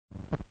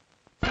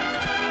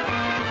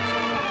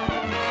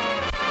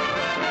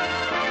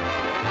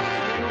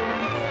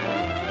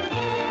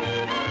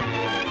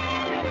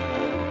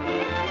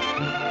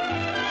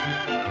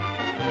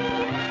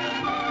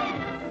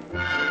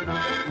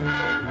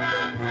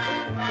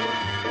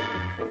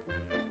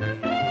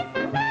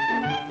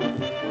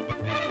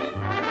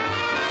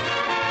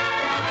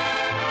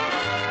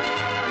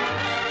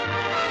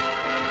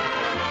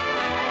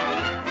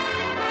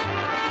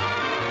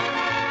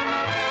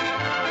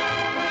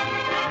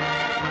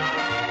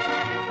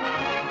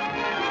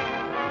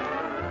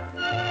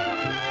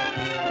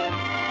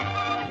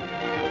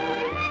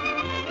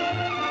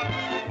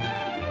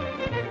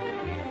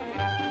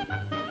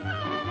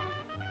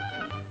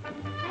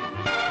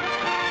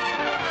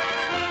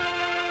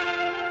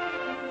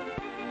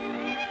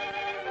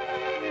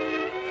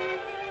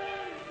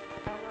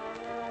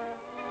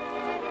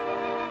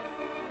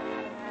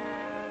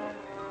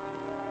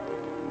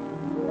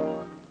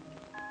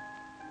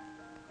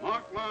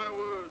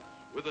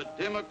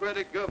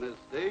democratic government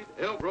state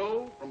helped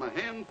grow from a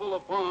handful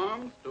of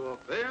farms to a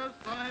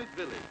fair-sized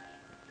village.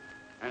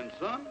 And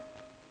son,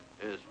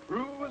 as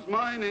true as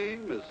my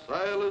name is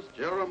Silas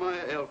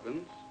Jeremiah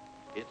Elkins,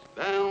 it's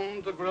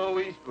bound to grow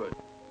eastward.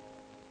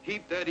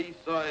 Keep that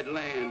east side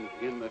land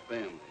in the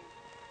family.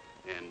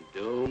 And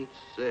don't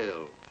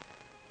sell.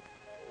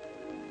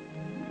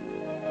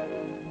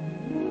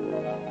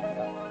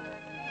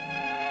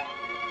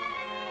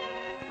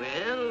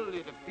 Well,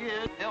 it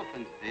appears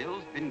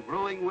Elkinsville's been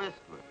growing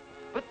westward,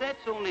 but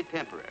that's only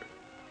temporary.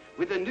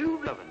 With a new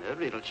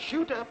governor, it'll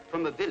shoot up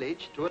from a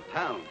village to a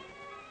town.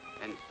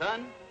 And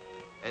son,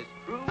 as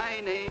true as my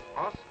name,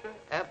 Oscar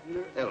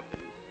Abner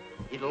Elkins,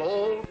 it'll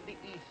all to the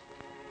east.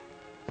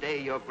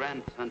 Say your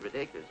grand's 100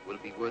 acres will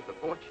be worth a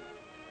fortune.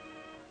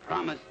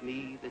 Promise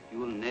me that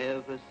you'll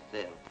never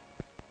sell.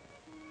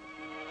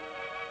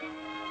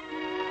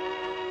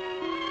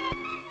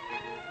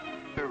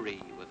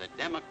 With a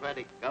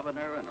Democratic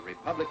governor and a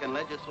Republican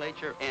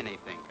legislature,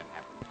 anything can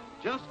happen.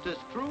 Just as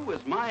true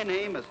as my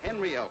name is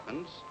Henry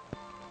Elkins,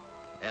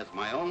 as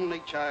my only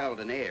child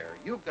and heir,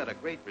 you've got a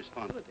great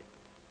responsibility.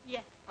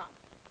 Yes, Pop.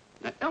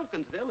 Now,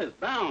 Elkinsville is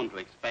bound to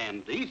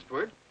expand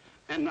eastward,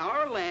 and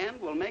our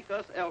land will make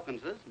us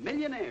Elkinses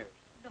millionaires.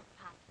 Look,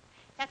 Pop,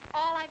 that's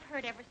all I've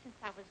heard ever since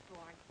I was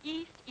born.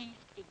 East, east,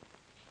 east.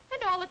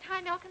 And all the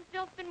time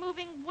Elkinsville's been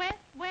moving west,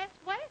 west,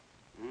 west.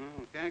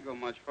 Well, can't go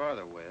much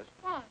farther west.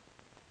 What?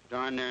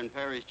 Darn near in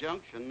Perry's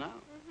Junction now.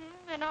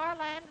 And our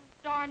land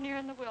is darn near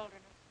in the wilderness.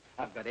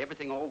 I've got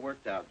everything all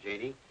worked out,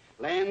 Janie.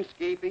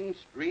 Landscaping,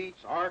 streets,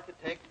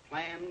 architect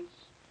plans.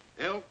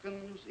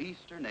 Elkins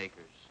Eastern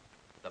Acres.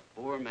 The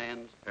poor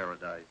man's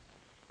paradise.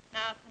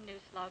 Now it's a new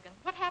slogan.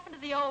 What happened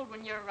to the old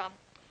one?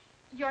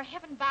 You're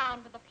heaven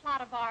bound with the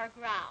plot of our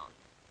ground.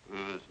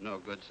 It's no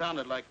good.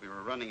 Sounded like we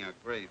were running a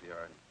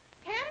graveyard.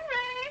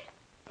 Henry!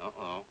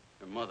 Uh-oh.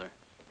 Your mother.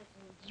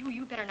 Listen,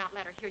 you better not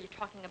let her hear you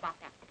talking about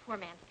that poor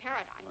man's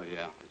paradise. Oh,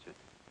 yeah. Is it?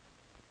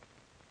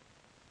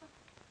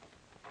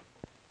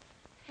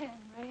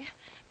 Henry,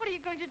 what are you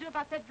going to do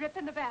about that drip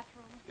in the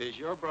bathroom? Is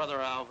your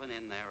brother Alvin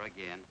in there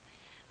again?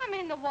 I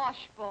mean the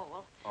wash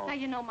bowl. Oh. Now,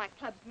 you know my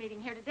club's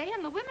meeting here today,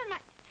 and the women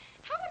might...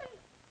 How would it...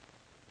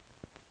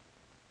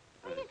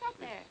 What do you got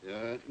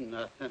there?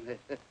 Nothing.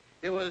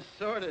 It was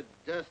sort of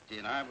dusty,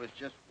 and I was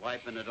just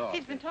wiping it off.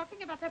 He's been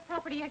talking about that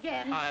property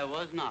again. I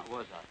was not,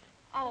 was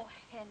I? Oh,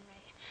 Henry,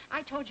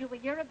 I told you a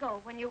year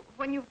ago when you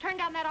turned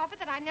down that offer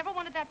that I never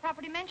wanted that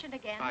property mentioned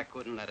again. I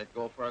couldn't let it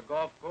go for a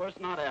golf course,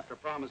 not after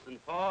promising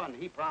Pa and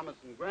he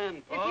promising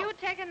Grandpa. If you'd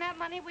taken that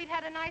money, we'd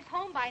had a nice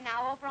home by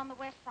now over on the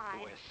west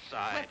side. West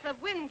side? With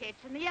the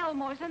Wingates and the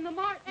Elmores and the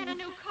Martins. And a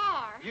new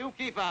car. You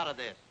keep out of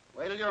this.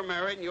 Wait till you're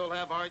married and you'll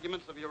have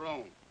arguments of your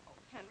own.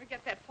 Henry,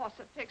 get that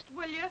faucet fixed,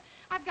 will you?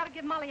 I've got to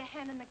give Molly a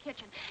hand in the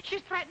kitchen.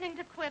 She's threatening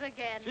to quit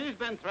again. She's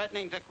been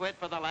threatening to quit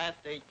for the last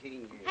 18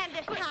 years. And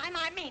this time,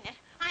 I mean it.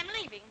 I'm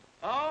leaving.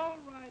 All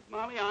right,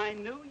 Molly. I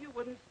knew you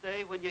wouldn't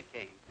stay when you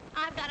came.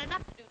 I've got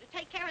enough to do to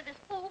take care of this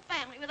full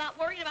family without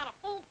worrying about a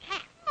full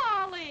cat.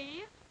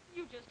 Molly,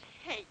 you just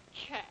hate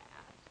cats.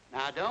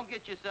 Now, don't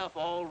get yourself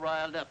all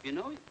riled up. You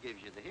know it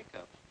gives you the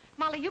hiccups.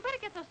 Molly, you better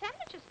get those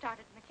sandwiches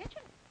started in the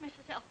kitchen.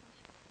 Mrs. Elkins,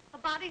 a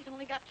body's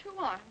only got 2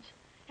 arms.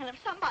 And if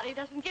somebody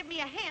doesn't give me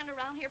a hand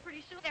around here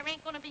pretty soon, there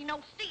ain't going to be no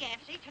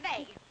sea-antsy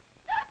today.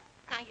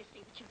 Now you see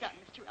what you've done,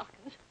 Mr.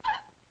 Elkins.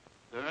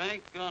 There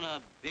ain't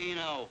gonna be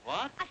no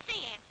what? A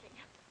sea-antsy.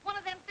 One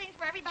of them things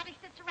where everybody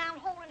sits around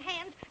holding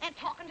hands and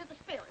talking to the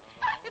spirits.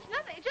 It's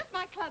nothing. It's just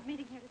my club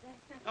meeting here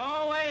today.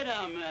 Oh, wait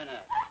a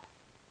minute.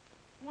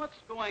 What's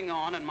going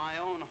on in my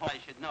own home I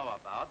should know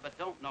about, but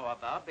don't know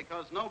about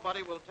because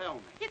nobody will tell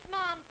me? It's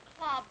Mom's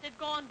club. They've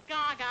gone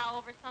gaga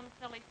over some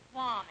silly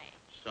Swami.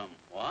 Some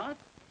what?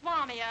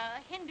 Swami,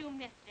 a Hindu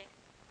mystic.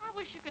 I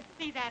wish you could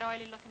see that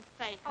oily-looking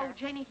faker. Oh,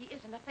 Jenny, he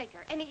isn't a faker,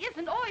 and he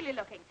isn't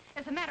oily-looking.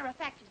 As a matter of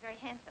fact, he's very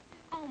handsome.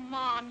 Oh,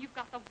 Mom, you've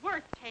got the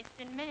worst taste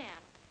in men.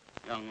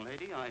 Young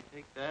lady, I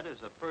take that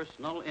as a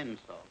personal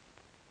insult.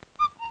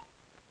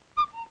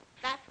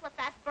 That's what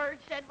that bird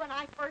said when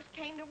I first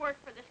came to work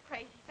for this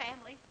crazy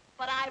family.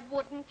 But I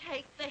wouldn't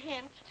take the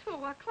hint. 2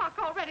 o'clock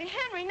already.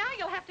 Henry, now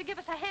you'll have to give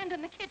us a hand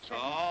in the kitchen.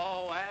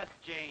 Oh, ask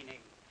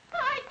Janie.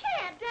 I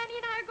can't. Danny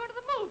and I are going to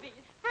the movies.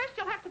 First,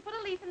 you'll have to put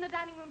a leaf in the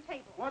dining room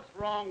table. What's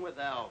wrong with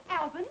Alvin?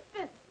 Alvin's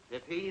busy.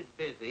 If he's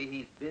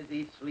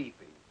busy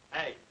sleeping.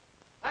 Hey!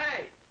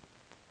 Hey!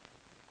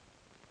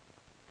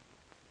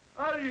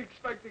 How do you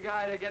expect a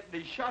guy to get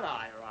any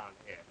shut-eye around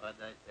here? What'd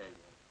I tell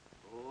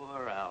you?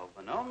 Poor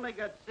Alvin. Only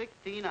got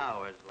 16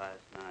 hours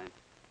last night.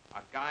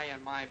 A guy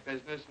in my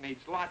business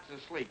needs lots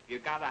of sleep. You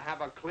gotta have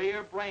a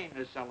clear brain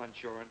to sell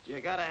insurance. You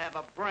gotta have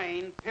a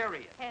brain,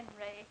 period.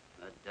 Henry.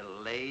 A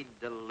delayed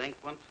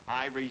delinquent.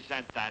 I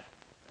resent that.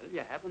 Well,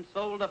 you haven't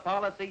sold a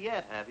policy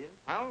yet, have you?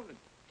 Well, it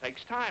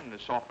takes time to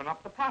soften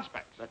up the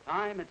prospects. The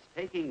time it's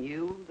taking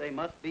you, they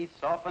must be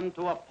softened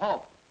to a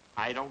pulp.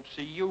 I don't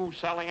see you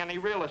selling any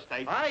real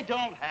estate. I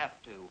don't have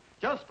to.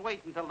 Just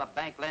wait until the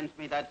bank lends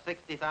me that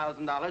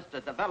 $60,000 to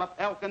develop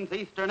Elkins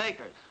Eastern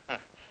Acres.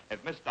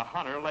 If Mr.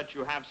 Hunter lets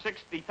you have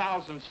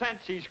 60,000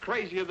 cents, he's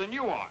crazier than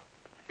you are.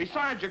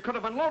 Besides, you could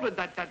have unloaded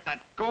that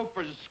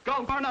gopher's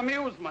skull. For an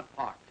amusement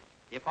park.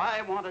 If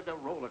I wanted a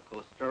roller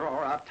coaster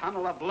or a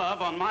tunnel of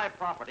love on my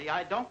property,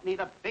 I don't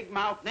need a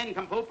big-mouthed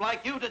nincompoop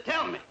like you to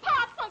tell me.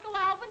 Pops, Uncle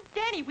Alvin,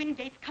 Danny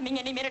Wingate's coming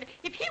any minute.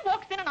 If he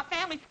walks in on a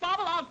family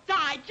squabble, I'll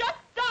die. Just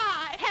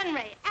die.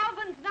 Henry,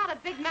 Alvin's not a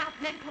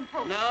big-mouthed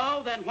nincompoop.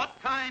 No, then what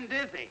kind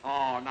is he?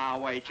 Oh, now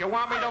wait. You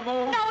want me to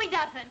move? No, he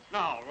doesn't.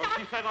 No. Well,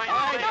 she said I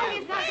No,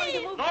 he's not going to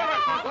move. Laura,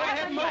 No, go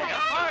ahead and move. no,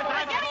 As far as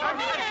I'm get him concerned,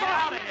 in let's there. go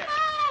out of here.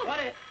 No. What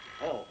is...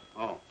 Oh.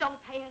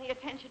 Don't pay any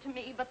attention to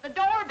me, but the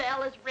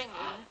doorbell is ringing.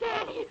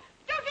 Danny,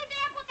 don't you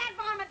dare put that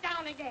varmint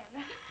down again.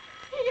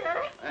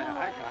 Here. I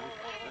got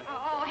it.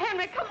 Oh,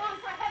 Henry, come on,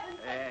 for heaven's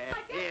sake.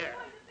 I guess here. you're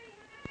going to be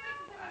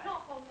an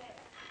awful mess.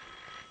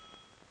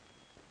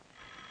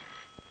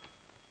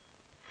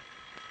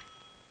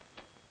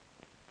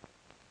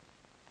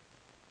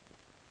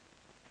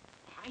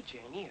 Hi,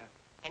 Janie.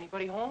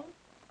 Anybody home?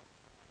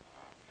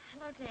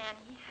 Hello,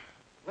 Danny.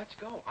 Let's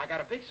go. I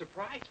got a big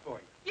surprise for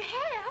you. You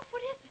have?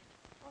 What is it?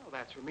 Oh,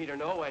 that's for me to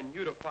know and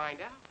you to find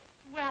out.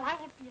 Well, I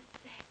won't be a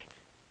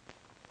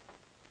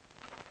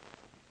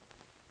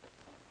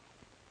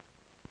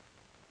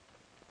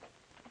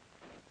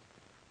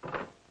sec.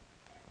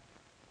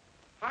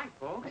 Hi,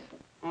 folks.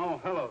 Oh,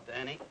 hello,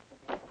 Danny.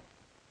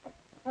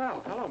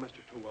 Well, hello,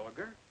 Mr.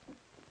 Terwilliger.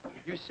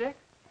 You sick?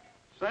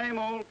 Same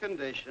old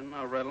condition,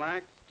 a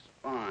relaxed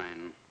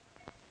spine.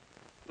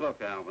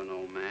 Look, Alvin,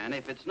 old man,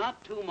 if it's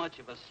not too much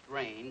of a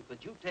strain,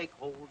 could you take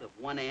hold of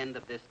one end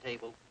of this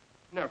table?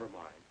 Never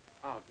mind.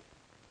 I'll get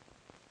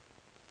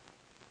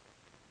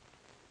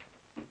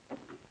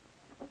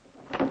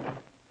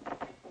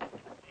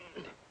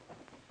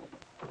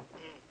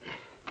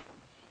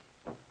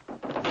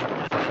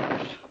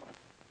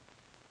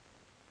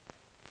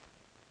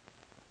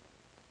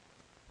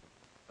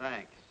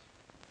Thanks.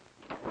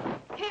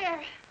 Here.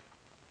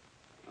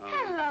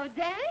 Hello,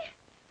 Danny.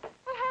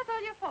 Well, how's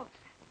all your folks?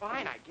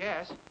 Fine, I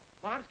guess.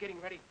 Mom's getting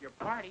ready for your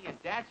party,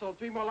 and Dad sold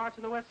 3 more lots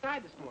on the west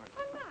side this morning.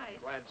 Oh, nice.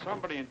 Glad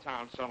somebody in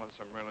town selling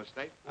some real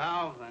estate.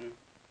 Alvin,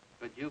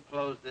 could you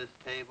close this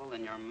table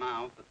and your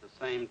mouth at the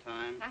same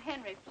time? Now,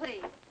 Henry,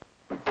 please.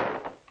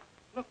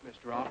 Look,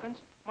 Mr. Hawkins,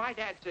 my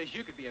dad says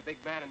you could be a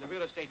big man in the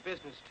real estate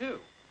business, too.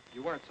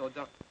 You weren't so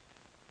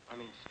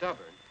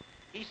stubborn.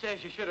 He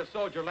says you should have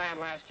sold your land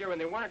last year when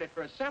they wanted it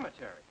for a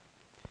cemetery.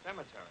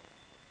 Cemetery?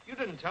 You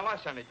didn't tell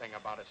us anything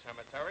about a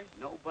cemetery.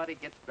 Nobody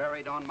gets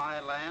buried on my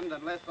land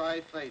unless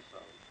I say so.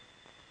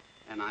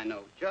 And I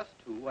know just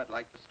who I'd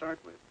like to start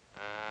with.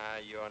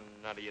 You're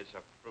nutty as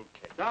a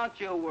fruitcake. Don't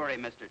you worry,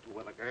 Mr.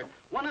 Terwilliger.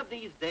 One of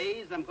these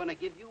days, I'm going to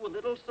give you a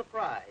little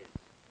surprise.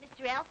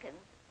 Mr. Elkins,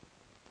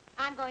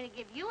 I'm going to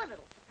give you a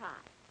little surprise.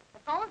 The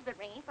phone's been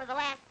ringing for the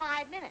last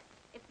 5 minutes.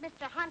 It's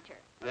Mr. Hunter.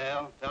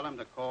 Well, tell him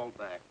to call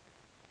back.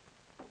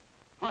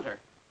 Hunter.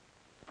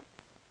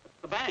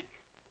 The bank.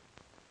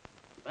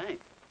 The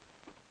bank.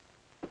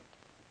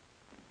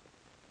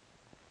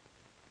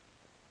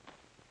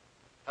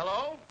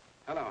 Hello?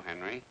 Hello,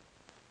 Henry.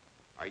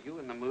 Are you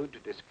in the mood to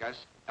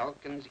discuss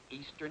Elkins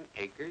Eastern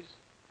Acres?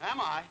 Am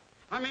I?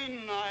 I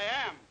mean, I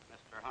am,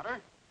 Mr.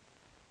 Hunter.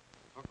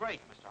 Oh, great,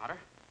 Mr. Hunter.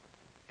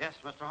 Yes,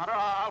 Mr. Hunter,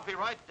 I'll be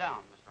right down,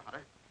 Mr.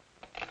 Hunter.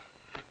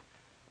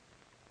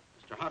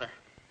 Mr. Hunter.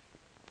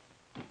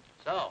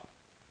 So,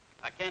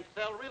 I can't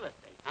sell real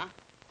estate, huh?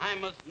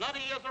 I'm as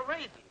nutty as a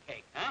raisin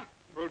cake, huh?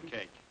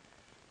 Fruitcake.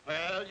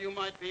 Well, you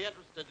might be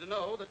interested to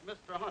know that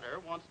Mr. Hunter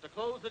wants to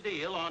close a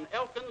deal on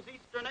Elkins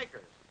Eastern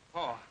Acres.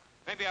 Oh,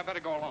 maybe I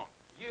better go along.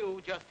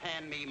 You just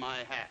hand me my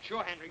hat.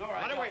 Sure, Henry. All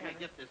right, Right away, let me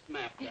Henry. get this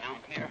map down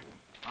here.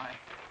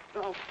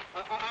 No,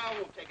 I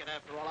won't take it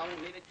after all. I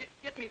won't need it.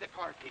 Get me the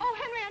car key. Oh,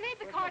 Henry, I need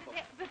the car,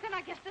 but then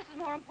I guess this is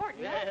more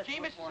important. Yes. Gee,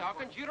 Mrs.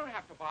 Hawkins, you don't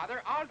have to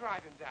bother. I'll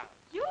drive him down.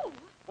 You?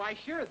 Why,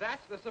 sure,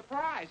 that's the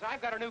surprise.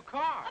 I've got a new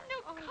car. A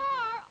new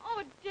car?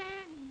 Oh,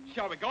 Danny.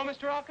 Shall we go,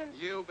 Mr. Hawkins?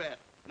 You bet.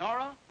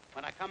 Nora,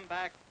 when I come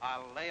back,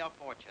 I'll lay a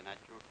fortune at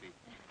your feet.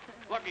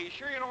 Look, are you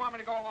sure you don't want me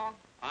to go along?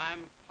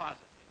 I'm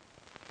positive.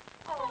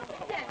 Oh,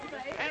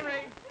 Henry.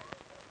 Henry!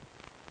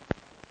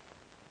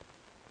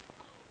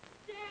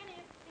 Danny,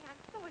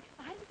 I'm so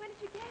excited. When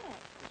did you get it?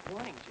 This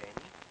morning,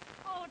 Janie.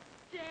 Oh,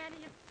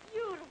 Danny, it's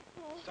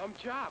beautiful. Some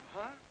job,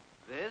 huh?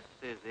 This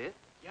is it?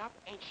 Yup.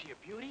 Ain't she a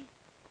beauty?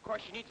 Of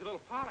course, she needs a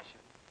little polishing.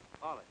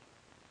 Polish.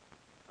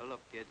 Look,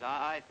 kids,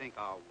 I think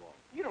I'll walk.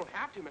 You don't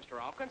have to, Mr.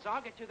 Hawkins.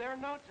 I'll get you there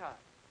in no time.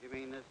 You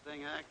mean this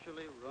thing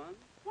actually runs?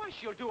 Why,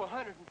 she'll do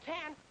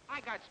 110. I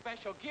got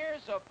special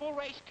gears, a full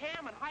race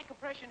cam, and high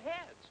compression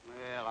heads.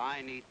 Well,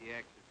 I need the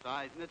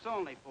exercise, and it's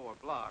only 4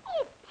 blocks.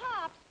 Oh,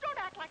 Pops, don't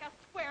act like a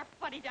square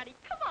fuddy-duddy.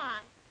 Come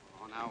on.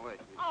 Oh, now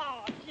wait.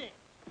 Oh, gee.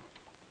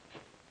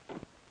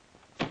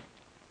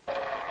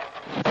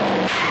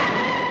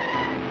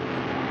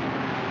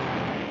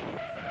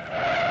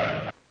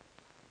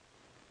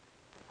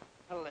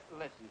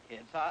 Listen,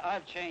 kids,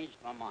 I've changed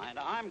my mind.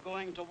 I'm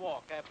going to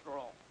walk after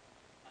all.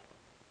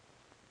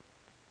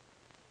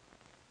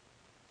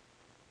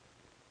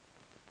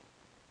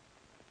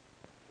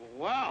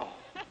 Wow.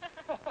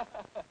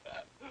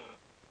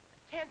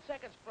 10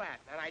 seconds flat,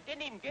 and I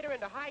didn't even get her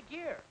into high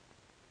gear.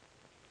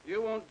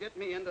 You won't get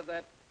me into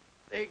that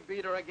egg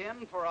beater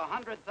again for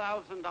 $100,000.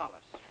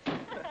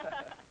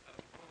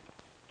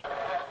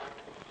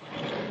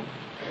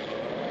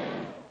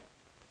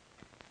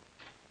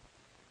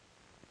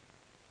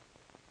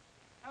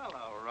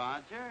 Hello,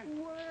 Roger.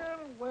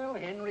 Well,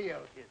 Henry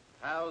Elkins.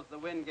 How's the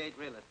Wingate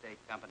Real Estate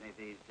Company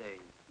these days?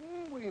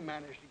 We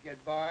managed to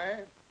get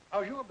by.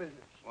 How's your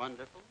business?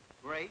 Wonderful,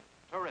 great,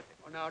 terrific.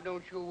 Well, now,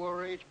 don't you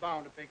worry. It's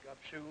bound to pick up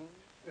soon.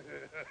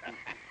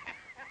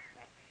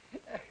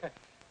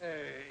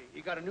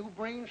 You got a new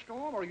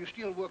brainstorm, or are you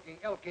still working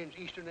Elkins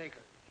Eastern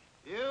Acres?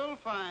 You'll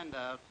find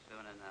out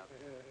soon enough.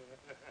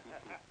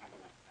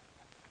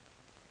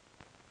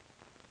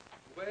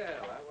 Well,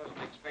 I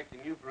wasn't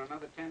expecting you for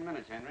another 10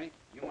 minutes, Henry.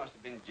 You must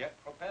have been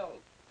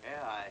jet-propelled.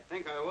 Yeah, I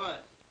think I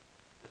was.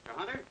 Mr.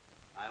 Hunter,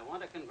 I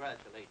want to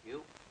congratulate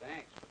you.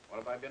 Thanks, but what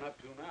have I been up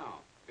to now?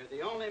 You're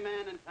the only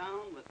man in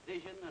town with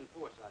vision and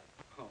foresight.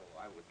 Oh,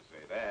 I wouldn't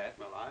say that.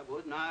 Well, I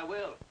would, and I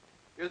will.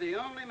 You're the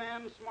only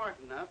man smart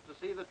enough to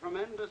see the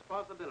tremendous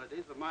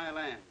possibilities of my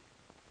land.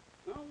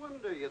 No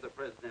wonder you're the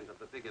president of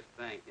the biggest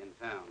bank in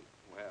town.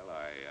 Well,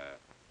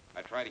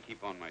 I try to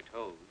keep on my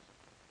toes.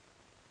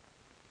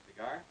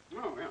 Cigar?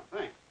 Oh, yeah,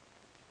 thanks.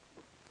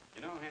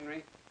 You know,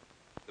 Henry,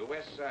 the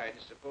West Side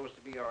is supposed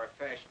to be our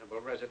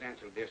fashionable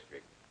residential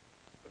district,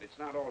 but it's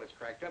not all it's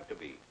cracked up to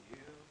be. You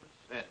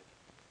said it.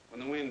 When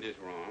the wind is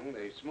wrong,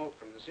 the smoke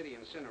from the city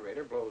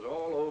incinerator blows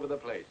all over the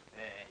place.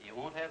 You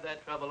won't have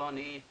that trouble on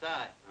the east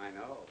side. I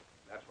know.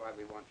 That's why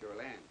we want your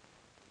land.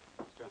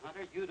 Mr.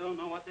 Hunter, you don't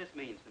know what this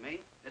means to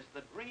me. It's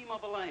the dream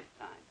of a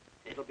lifetime.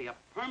 It'll be a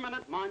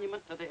permanent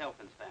monument to the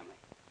Elkins family.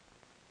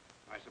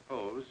 I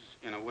suppose,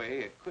 in a way,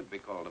 it could be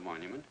called a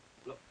monument.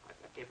 Look, I've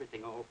got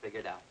everything all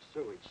figured out.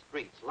 Sewage,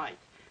 streets,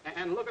 lights.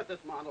 And look at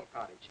this model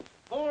cottage.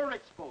 4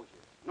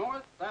 exposures.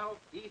 North, south,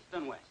 east,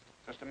 and west.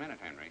 Just a minute,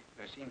 Henry.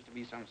 There seems to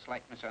be some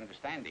slight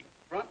misunderstanding.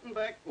 Front and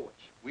back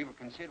porch. We were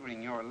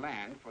considering your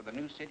land for the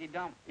new city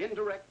dump.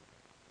 Indirect.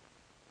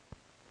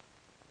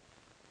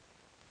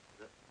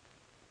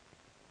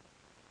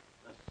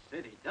 The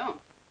city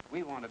dump?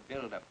 We want to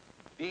build a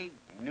big,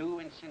 new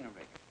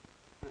incinerator.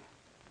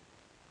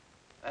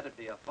 That'd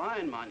be a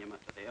fine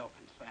monument to the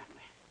Elkins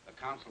family. The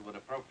council would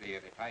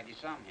appropriate a tidy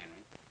sum,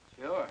 Henry.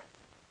 Sure.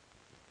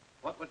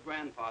 What would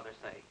Grandfather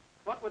say?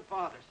 What would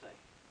Father say?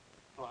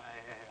 Why,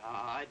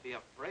 I'd be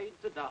afraid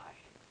to die.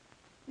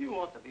 You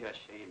ought to be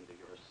ashamed of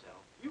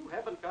yourself. You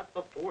haven't got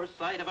the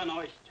foresight of an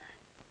oyster.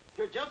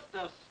 You're just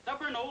a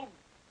stubborn old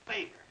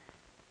beggar.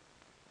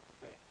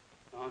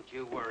 Don't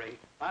you worry.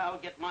 I'll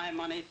get my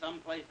money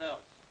someplace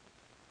else.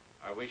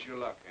 I wish you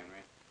luck,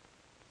 Henry.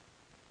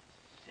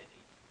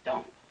 City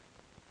dump.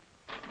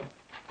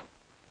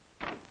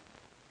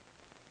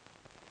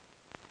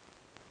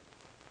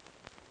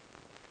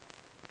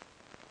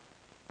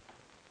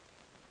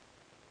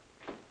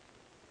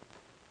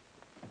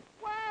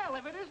 Well,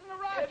 if it isn't a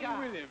rock Eddie job.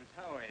 Williams,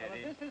 how are you, Well,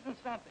 Eddie? if this isn't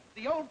something.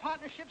 The old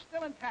partnership's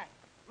still intact.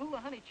 Lula,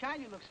 honey,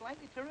 child, you look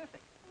slightly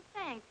terrific. Well,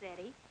 thanks,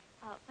 Eddie.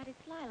 But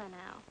it's Lila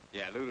now.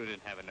 Yeah, Lulu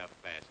didn't have enough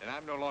fast, and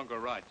I'm no longer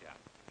Raja.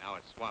 Now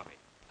it's Swami.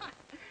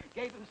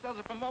 Gave themselves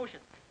a promotion.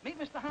 Meet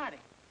Mr. Harding.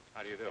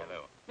 How do you do?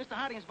 Hello. Mr.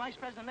 Harding is vice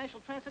president of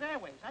National Transit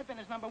Airways. I've been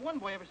his #1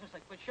 boy ever since I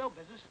quit show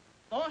business.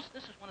 Boss,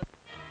 this is one of...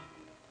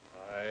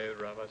 I,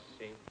 Rama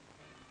Singh,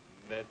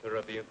 mentor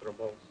of the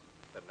innermost,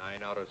 the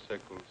 9 outer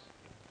circles,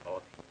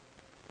 Lord.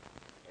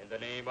 In the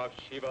name of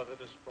Shiva the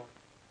Destroyer,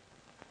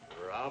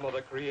 Rama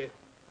the Creator,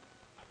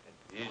 and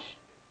Vishnu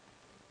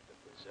the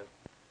Preserver,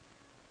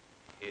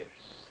 here's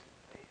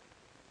thee.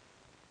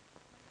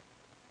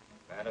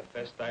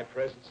 Manifest thy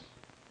presence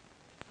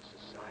in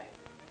society.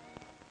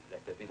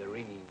 Let there be the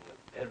ringing of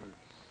bells and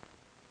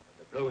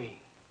the blowing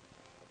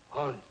of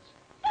horns.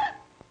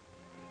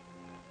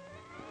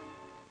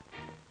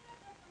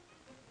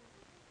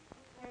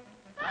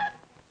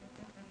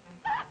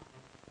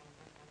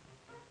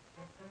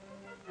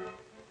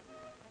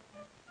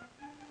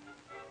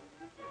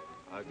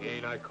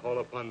 Again I call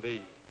upon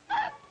thee.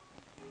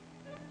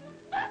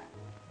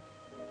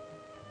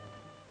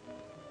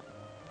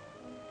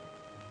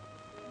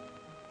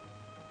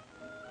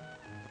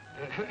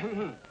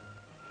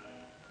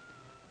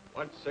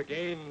 Once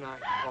again I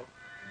call.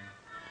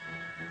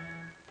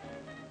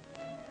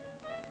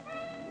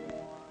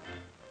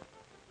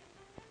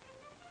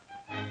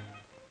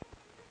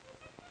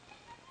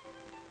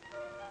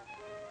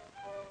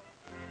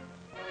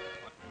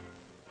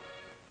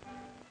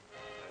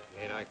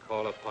 Again I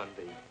call upon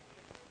thee.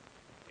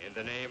 In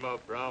the name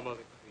of Brahma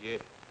the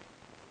Creator,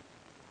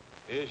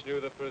 Vishnu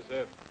the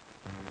Preserver.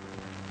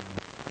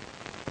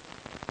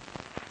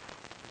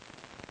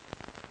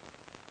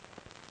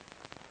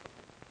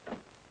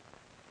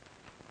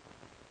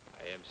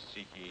 I am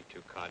seeking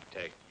to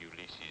contact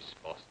Ulysses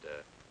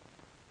Foster,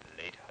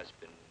 late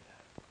husband,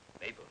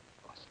 Mabel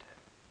Foster.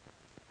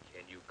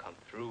 Can you come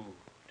through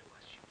to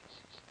us,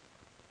 Ulysses?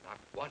 Not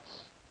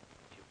once,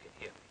 if you can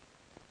hear me.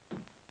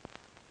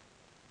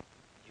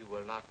 You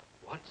will not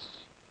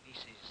once,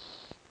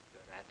 Ulysses.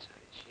 Your answer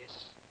is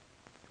yes.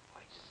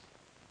 Twice.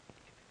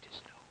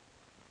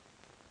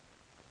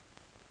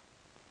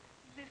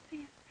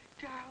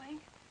 darling.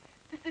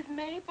 This is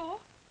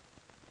Mabel.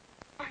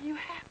 Are you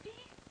happy?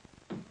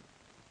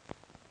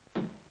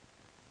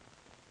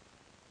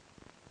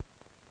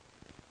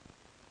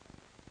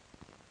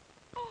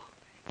 Oh,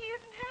 he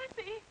isn't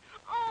happy.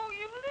 Oh,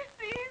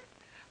 Ulysses.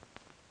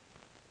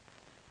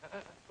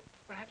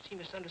 Perhaps he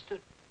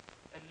misunderstood.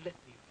 Let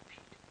me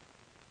repeat.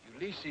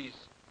 Ulysses,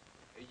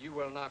 you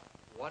will knock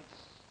once.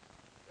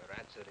 Your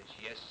answer is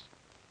yes.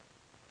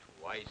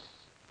 Twice,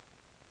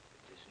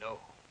 it is no.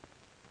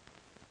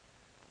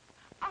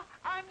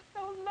 I'm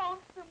so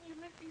lonesome,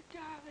 Ulysses,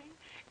 darling.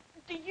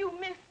 Do you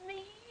miss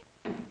me?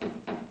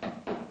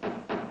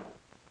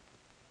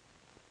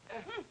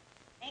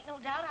 Ain't no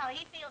doubt how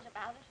he feels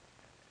about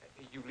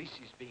it.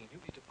 Ulysses being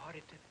newly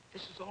departed,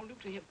 this is all new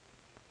to him.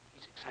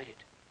 He's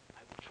excited.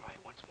 I will try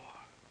once more.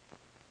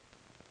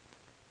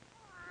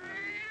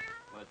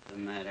 What's the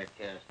matter,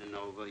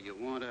 Casanova? You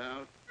want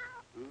out?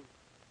 Huh?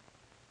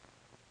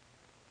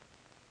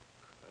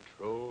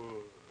 Control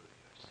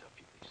yourself,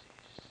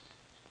 Ulysses.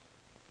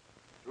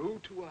 True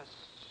to us.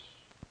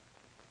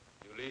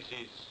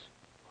 Ulysses,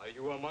 are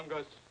you among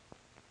us?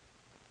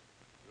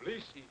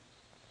 Ulysses,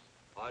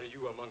 are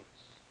you among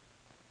us?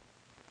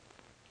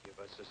 Give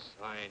us a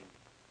sign.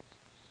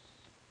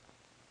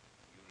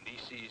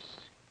 Ulysses,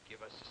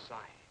 give us a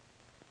sign.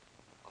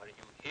 Are you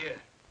here?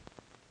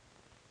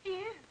 He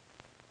is.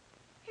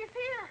 He's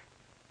here.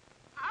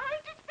 I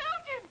just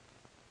felt him.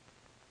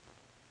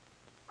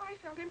 I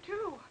felt him,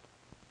 too.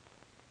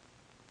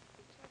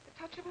 It's like the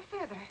touch of a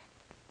feather.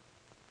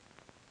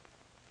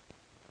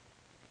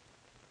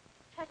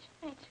 Touched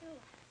me, too.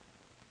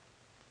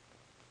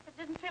 It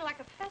didn't feel like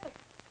a feather.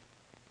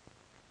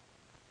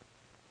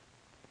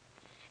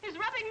 He's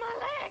rubbing my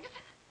legs.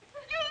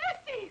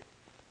 Ulysses!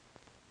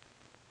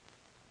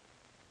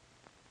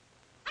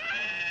 Ah!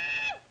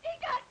 He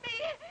got me!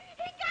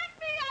 He got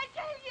me, I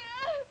tell you!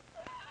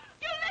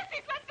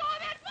 Ulysses, let go of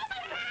that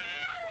woman!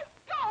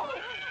 Go!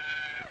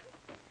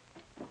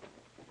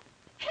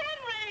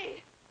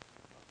 Henry!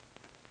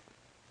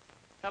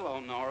 Hello,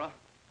 Nora.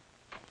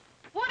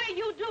 What are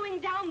you doing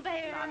down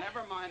there? Now,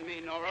 never mind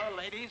me, Nora.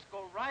 Ladies,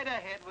 go right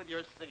ahead with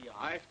your seance.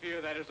 I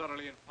fear that is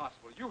utterly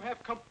impossible. You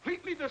have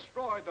completely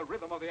destroyed the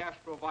rhythm of the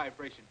astral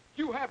vibration.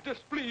 You have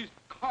displeased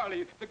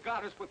Carly, the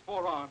goddess with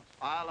 4 arms.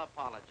 I'll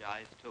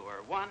apologize to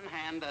her, one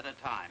hand at a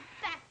time.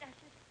 That does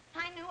it.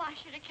 I knew I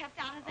should have kept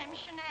out of them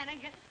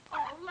shenanigans.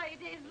 Oh,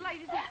 ladies.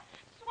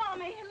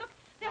 Swami, look,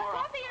 there's Nora.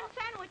 coffee and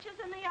sandwiches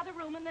in the other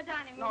room in the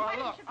dining room. Nora, Why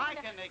don't look, you I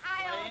bring can them?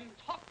 explain.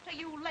 I'll talk to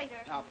you later.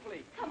 Now,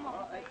 please. Come on,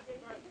 Nora, ladies.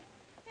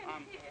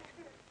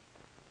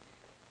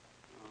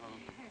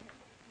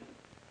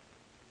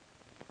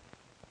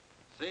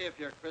 See if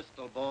your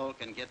crystal ball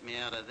can get me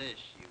out of this,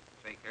 you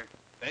faker.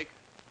 Baker,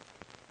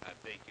 I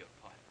beg your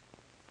pardon.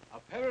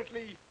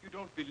 Apparently, you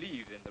don't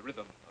believe in the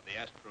rhythm of the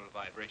astral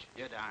vibration.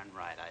 You're darn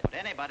right. But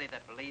anybody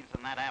that believes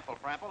in that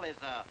apple-frapple is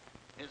a...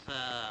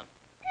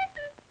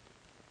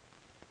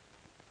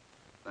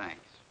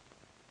 Thanks.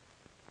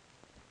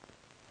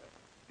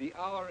 The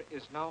hour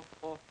is now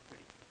 4:30.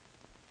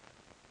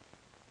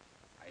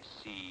 I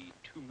see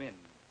 2 men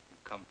who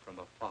come from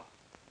afar.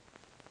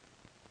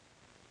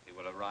 They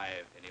will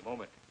arrive any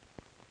moment.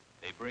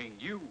 They bring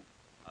you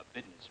a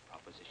business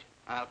proposition.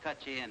 I'll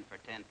cut you in for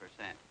 10%.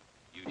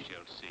 You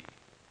shall see.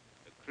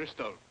 The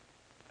crystal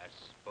has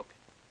spoken.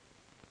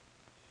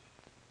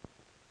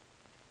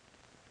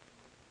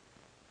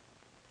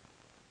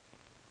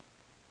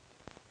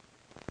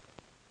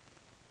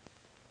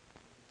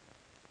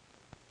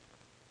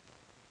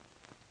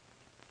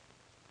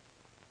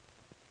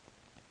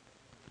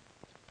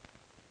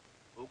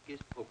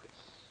 Hocus pocus.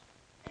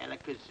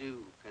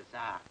 Alakazoo,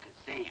 kazaa,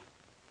 kazam.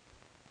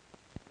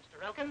 Mr.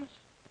 Elkins?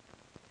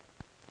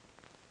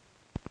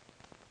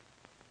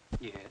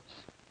 Yes.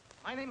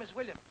 My name is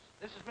Williams.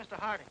 This is Mr.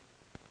 Harding.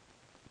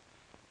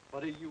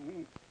 What do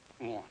you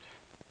want?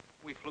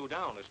 We flew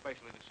down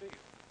especially to see you.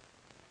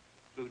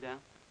 Flew down?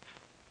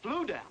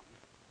 Flew down?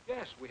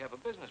 Yes, we have a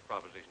business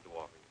proposition to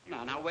offer you.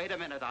 Now, wait a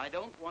minute. I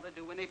don't want to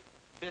do any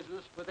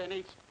business with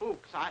any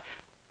spooks.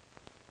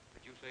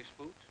 Did you say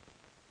spooks?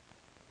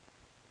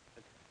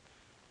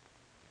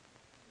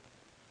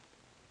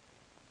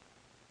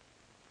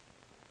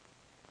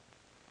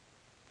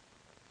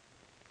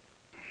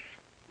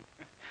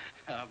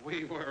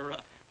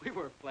 We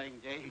were playing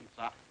games.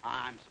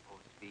 I'm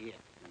supposed to be it,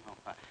 you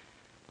know.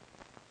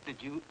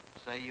 Did you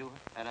say you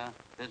had a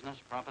business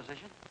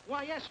proposition?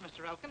 Why, yes,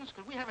 Mr. Elkins.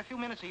 Could we have a few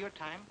minutes of your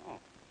time? Oh,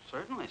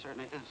 certainly.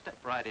 Step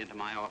right into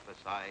my office.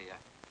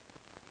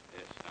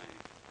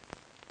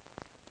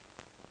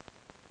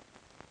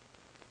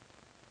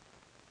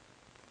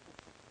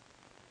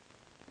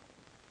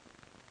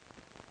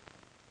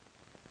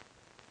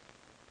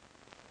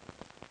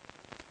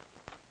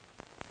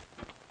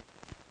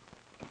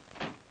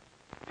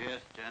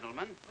 Yes,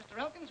 gentlemen. Mr.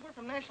 Elkins, we're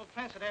from National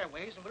Transit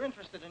Airways, and we're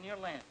interested in your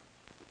land.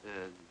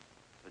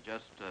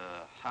 Just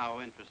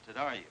how interested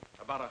are you?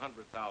 About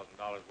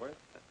 $100,000 worth.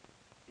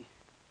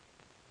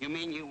 You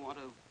mean you want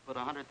to put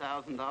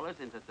 $100,000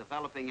 into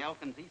developing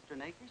Elkins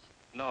Eastern Acres?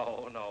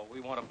 No, no. We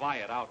want to buy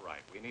it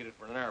outright. We need it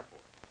for an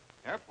airport.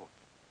 Airport?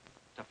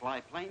 To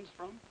fly planes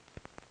from?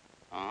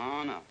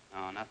 Oh, no.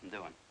 No, nothing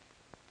doing.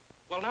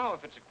 Well, now,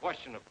 if it's a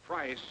question of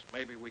price,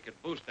 maybe we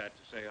could boost that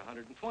to, say,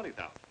 $120,000.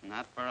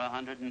 Not for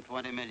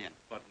 $120 million.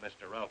 But,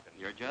 Mr. Elkins...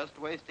 You're just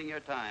wasting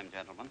your time,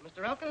 gentlemen.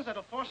 Mr. Elkins,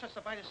 that'll force us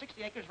to buy the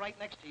 60 acres right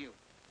next to you.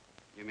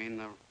 You mean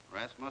the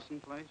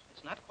Rasmussen place?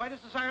 It's not quite as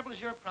desirable as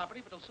your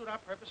property, but it'll suit our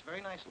purpose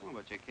very nicely. Well,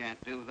 but you can't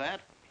do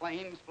that.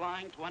 Planes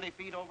flying 20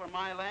 feet over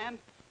my land.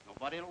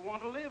 Nobody will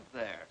want to live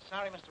there.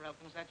 Sorry, Mr.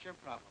 Elkins, that's your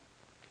problem.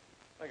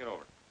 Take it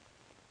over.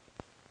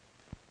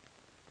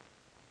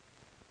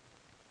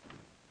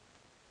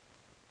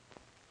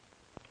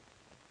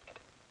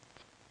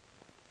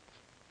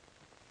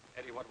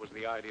 Eddie, what was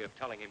the idea of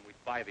telling him we'd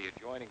buy the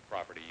adjoining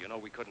property? You know,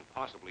 we couldn't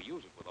possibly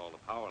use it with all the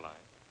power lines.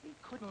 We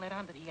couldn't let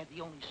on that he had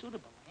the only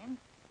suitable land.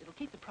 It'll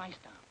keep the price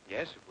down.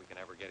 Yes, if we can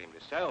ever get him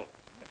to sell.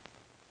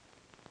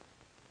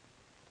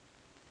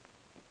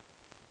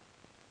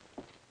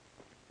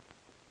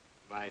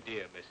 My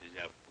dear Mrs.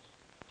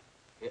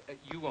 Elkins,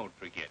 you won't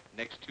forget,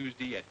 next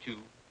Tuesday at 2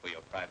 for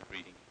your private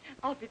reading.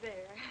 I'll be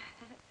there.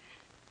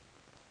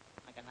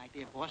 I got an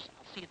idea, boss.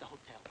 I'll see you at the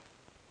hotel.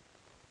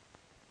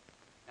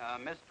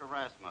 Mr.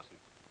 Rasmussen.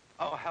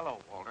 Oh, hello,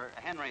 Walter.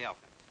 Henry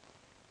Elkins.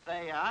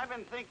 Say, I've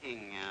been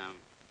thinking,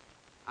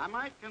 I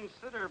might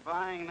consider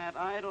buying that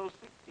idle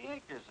 60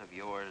 acres of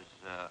yours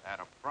at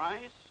a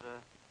price,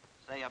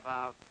 say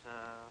about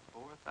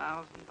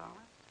 $4,000.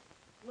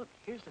 Look,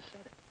 here's the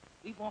setup.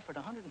 We've offered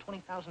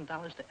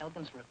 $120,000 to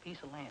Elkins for a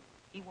piece of land.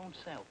 He won't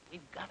sell.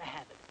 We've got to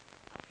have it.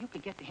 If you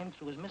could get to him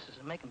through his missus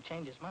and make him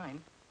change his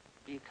mind,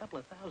 there'd be a couple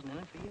of thousand in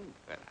it for you.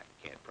 Well,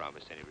 I can't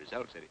promise any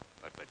results, Eddie,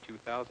 but for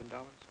 $2,000,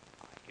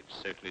 I can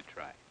certainly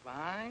try.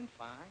 Fine,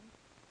 fine.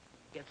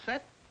 Get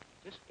set.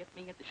 Just get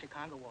me at the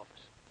Chicago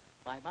office.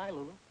 Bye-bye,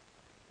 Lulu.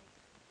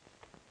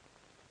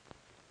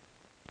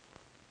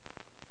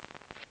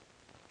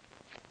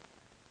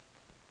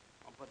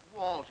 Oh, but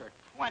Walter,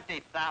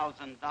 $20,000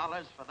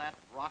 for that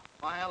rock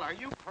pile? Are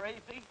you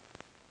crazy?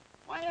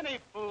 Why, any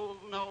fool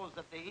knows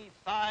that the east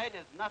side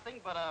is nothing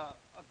but a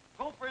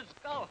gopher's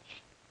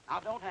gulch. Now,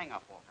 don't hang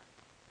up, Walter.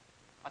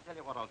 I'll tell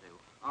you what I'll do.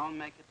 I'll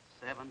make it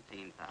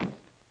 $17,000.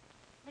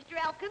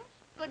 Mr. Elkins,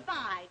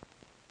 goodbye.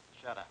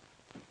 Shut up.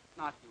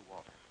 Not you,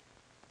 Walter.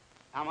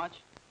 How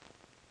much?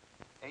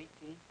 18?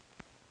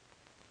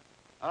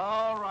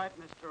 All right,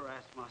 Mr.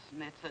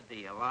 Rasmussen, it's a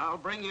deal. I'll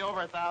bring you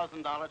over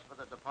 $1,000 for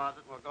the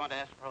deposit. We're going to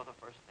escrow the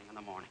first thing in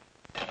the morning.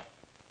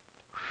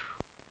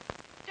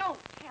 Don't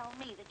tell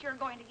me that you're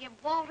going to give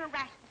Walter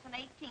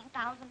Rasmussen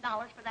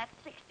 $18,000 for that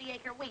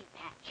 60-acre wheat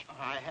patch.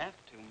 I have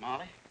to,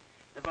 Molly.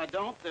 If I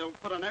don't, they'll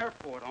put an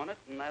airport on it,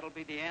 and that'll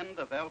be the end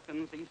of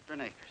Elkins'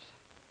 Eastern Acres.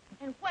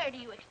 And where do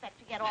you expect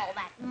to get all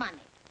that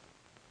money?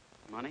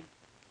 Money?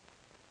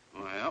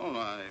 Well,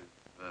 I've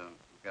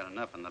got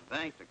enough in the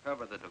bank to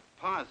cover the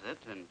deposit,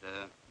 and,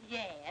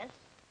 Yes.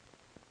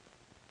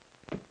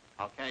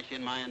 I'll cash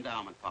in my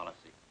endowment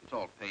policy. It's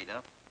all paid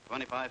up.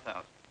 $25,000.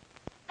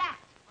 That's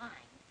fine.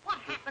 What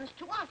happens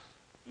to us?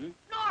 Hmm?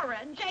 Nora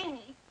and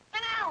Janie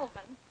and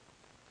Alvin.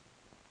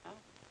 Oh,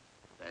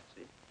 that's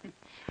it.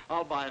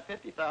 I'll buy a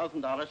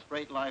 $50,000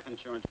 straight life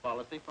insurance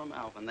policy from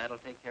Alvin. That'll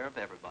take care of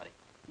everybody.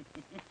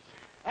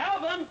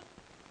 Alvin!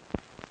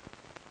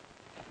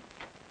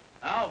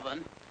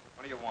 Alvin,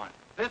 What do you want?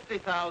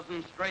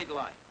 50,000 straight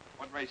life.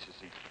 What race is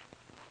he?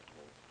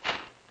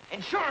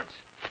 Insurance!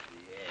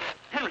 Yeah.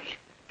 Henry,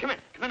 come in.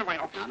 Come in, right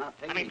off. No, no,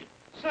 take it.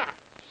 Sir,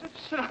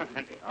 sit down,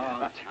 Henry.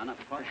 Oh, no, no.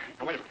 Wait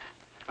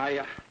a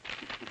minute.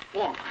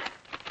 Walk.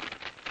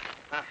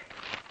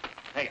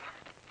 There you are.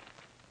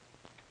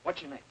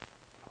 What's your name?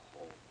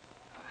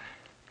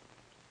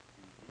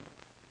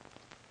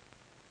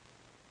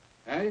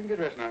 You can get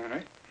dressed now,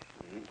 Henry.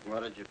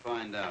 What did you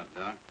find out,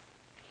 Doc?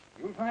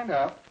 You'll find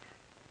out.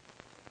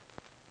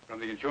 From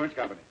the insurance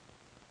company.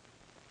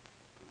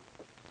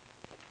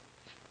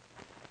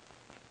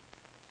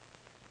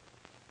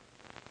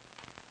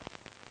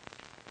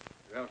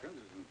 Mr. Elkins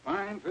is in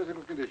fine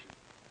physical condition.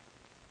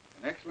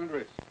 An excellent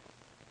wrist.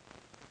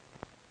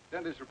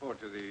 Send this report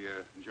to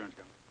the insurance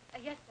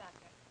company. Yes,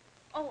 Doctor.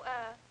 Oh,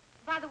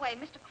 by the way,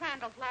 Mr.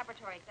 Crandall's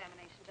laboratory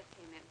examination just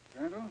came in.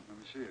 Crandall, let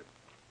me see it.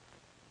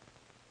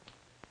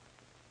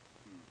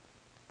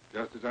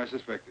 Just as I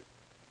suspected.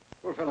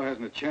 Poor fellow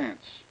hasn't a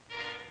chance.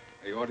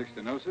 Aortic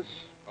stenosis,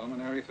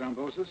 pulmonary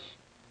thrombosis,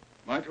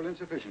 mitral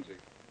insufficiency.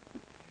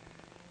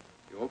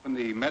 You open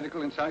the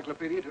medical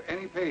encyclopedia to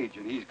any page,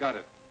 and he's got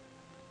it.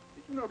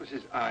 Did you notice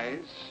his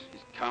eyes,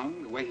 his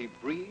tongue, the way he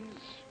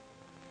breathes?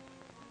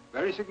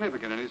 Very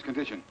significant in his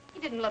condition.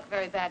 He didn't look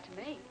very bad to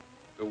me.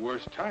 The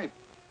worst type.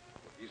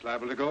 He's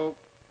liable to go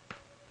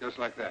just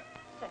like that.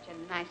 Such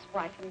a nice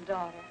wife and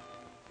daughter.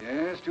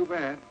 Yes, too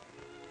bad.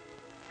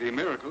 Be a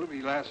miracle if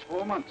he lasts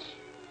 4 months.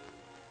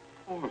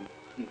 4 months?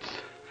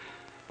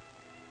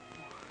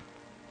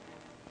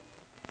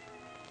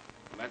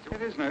 Well, that's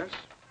what it is, nurse.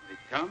 They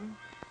come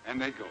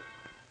and they go.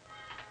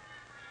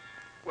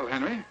 Well,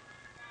 Henry,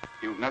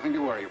 you've nothing to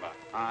worry about.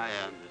 I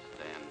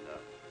understand,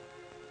 Doc.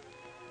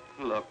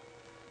 Look,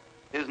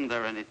 Isn't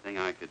there anything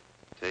I could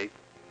take?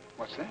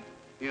 What's that?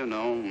 You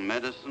know,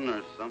 medicine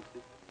or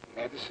something?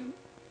 Medicine?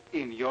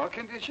 In your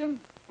condition?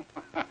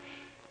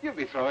 You'll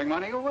be throwing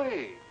money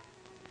away.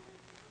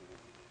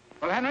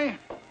 Well, Henry,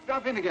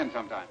 drop in again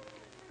sometime.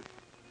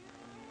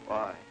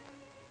 Why?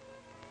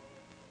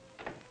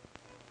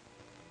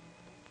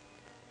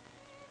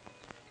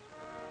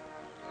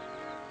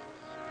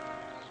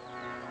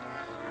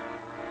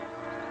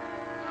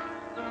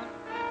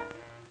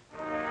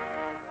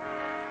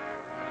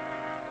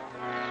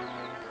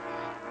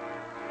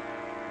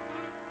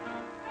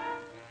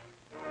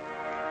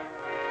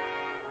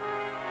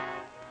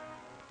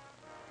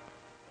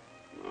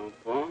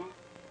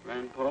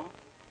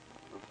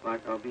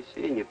 I'll be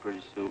seeing you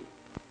pretty soon.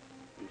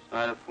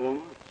 Inside of 4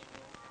 months.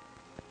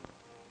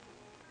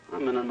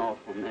 I'm in an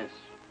awful mess.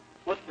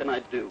 What can I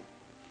do?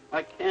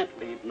 I can't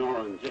leave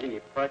Nora and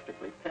Janie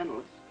practically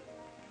penniless.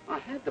 I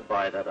had to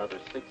buy that other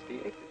 60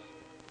 acres.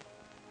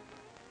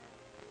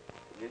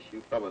 I guess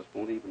you fellas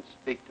won't even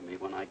speak to me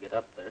when I get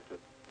up there to,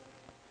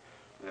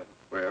 well,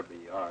 wherever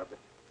you are, but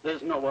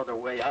there's no other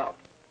way out.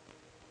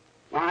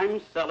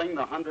 I'm selling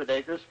the 100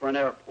 acres for an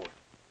airport.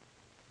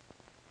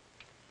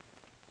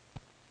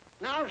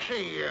 Now,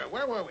 see,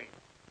 where were we?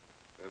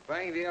 We're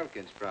buying the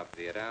Elkins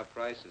property at our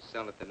price and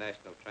selling it to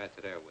National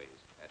Transit Airways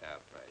at our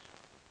price.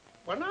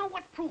 Well, now,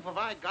 what proof have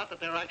I got that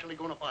they're actually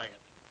going to buy it?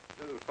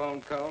 Little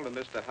phone call to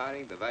Mr.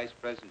 Harding, the vice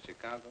president of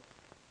Chicago.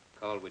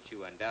 Call which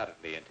you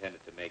undoubtedly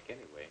intended to make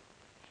anyway,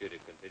 should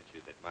it convince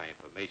you that my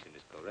information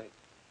is correct.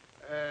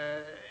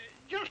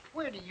 Just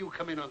where do you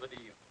come in on the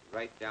deal?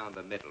 Right down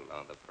the middle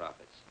on the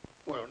profits.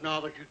 Well, now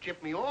that you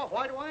tipped me off,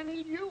 why do I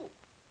need you?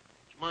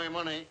 It's my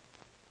money.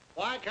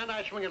 Why can't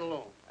I swing it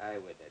alone? I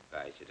would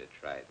advise you to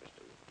try it,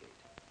 Mr. Woodgate.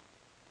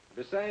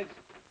 Besides,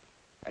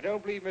 I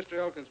don't believe Mr.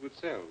 Elkins would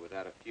sell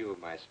without a few of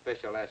my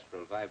special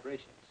astral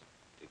vibrations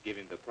to give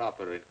him the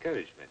proper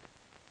encouragement,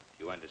 if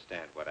you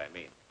understand what I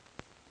mean.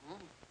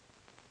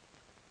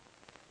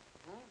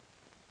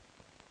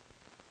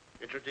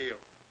 It's a deal.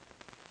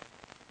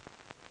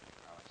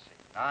 Now, let's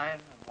see. 9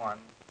 and 1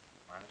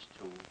 minus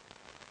 2.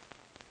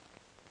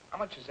 How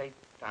much is 8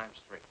 times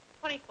 3?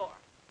 24.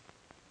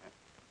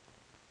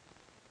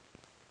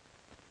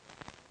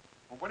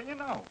 Well, what do you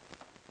know?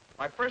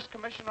 My first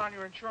commission on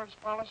your insurance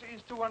policy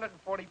is $240.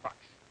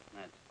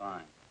 That's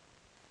fine.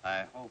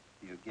 I hope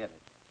you get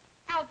it.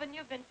 Alvin,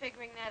 you've been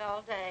figuring that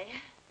all day.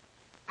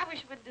 I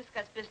wish we would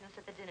discuss business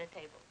at the dinner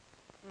table.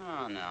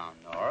 No, now,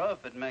 Nora,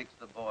 if it makes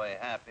the boy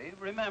happy,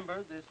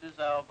 remember, this is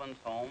Alvin's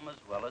home as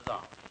well as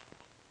ours.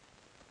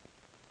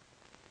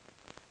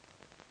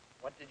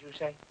 What did you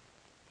say?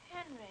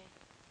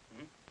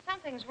 Henry,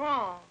 something's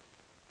wrong.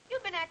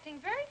 You've been acting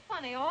very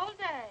funny all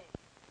day.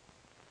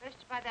 First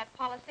you buy that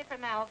policy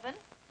from Alvin,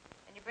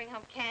 and you bring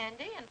home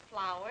candy and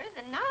flowers,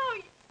 and now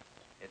you...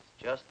 It's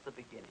just the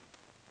beginning.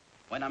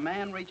 When a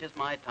man reaches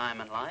my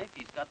time in life,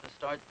 he's got to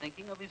start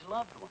thinking of his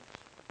loved ones.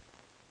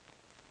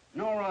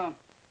 Nora,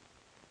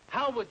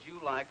 how would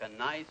you like a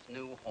nice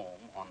new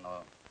home on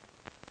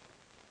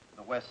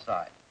the west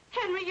side?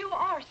 Henry, you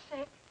are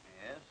sick.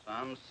 Yes,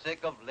 I'm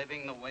sick of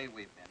living the way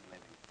we've been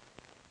living.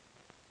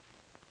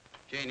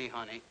 Janie,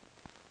 honey,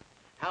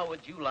 how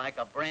would you like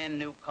a brand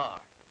new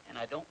car? And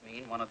I don't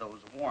mean one of those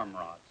warm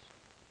rods.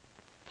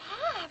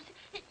 Pops,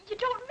 you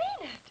don't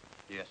mean it.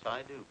 Yes,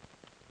 I do.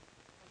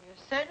 You're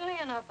certainly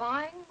in a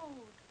buying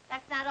mood.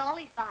 That's not all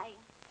he's buying.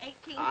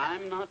 18.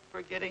 I'm not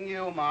forgetting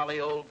you, Molly,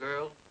 old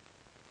girl.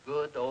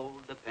 Good,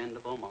 old,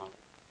 dependable Molly.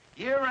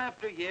 Year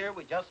after year,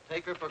 we just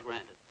take her for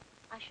granted.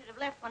 I should have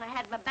left when I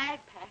had my bag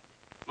packed.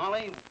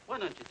 Molly, why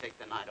don't you take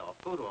the night off?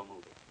 Go to a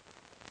movie.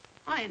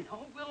 I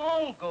know. We'll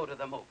all go to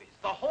the movies.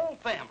 The whole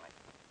family.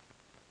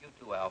 You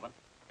too, Alvin.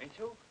 Me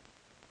too?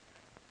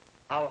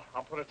 I'll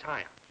put a tie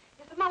on.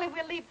 Yes, but Molly,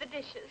 we'll leave the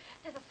dishes.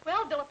 There's a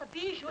swell bill at the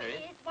Bijou.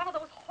 It's one of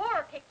those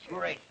horror pictures.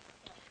 Great.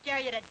 It'll scare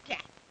you to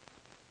death.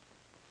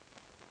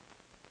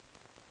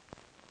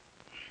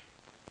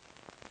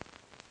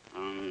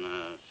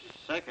 On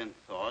second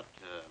thought,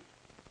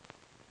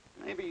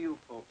 maybe you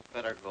folks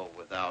better go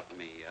without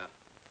me.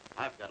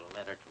 I've got a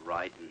letter to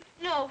write and...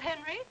 No,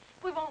 Henry,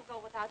 we won't go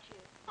without you.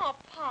 Oh,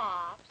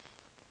 Pops.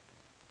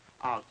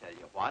 I'll tell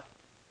you what.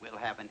 We'll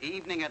have an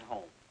evening at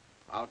home.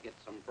 I'll get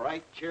some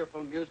bright,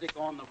 cheerful music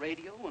on the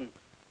radio, and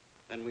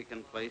then we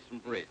can play some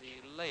bridge.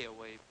 The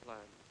layaway plan.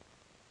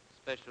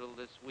 Special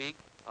this week,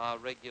 our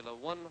regular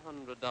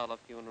 $100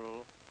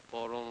 funeral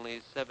for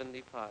only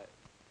 $75.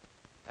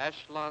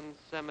 Ashland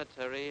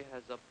Cemetery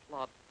has a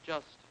plot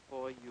just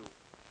for you.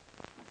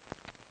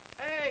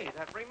 Hey,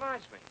 that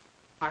reminds me.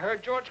 I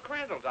heard George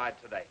Crandall died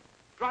today.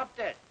 Dropped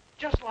dead.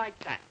 Just like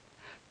that.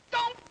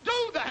 Don't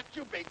do that,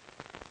 you big...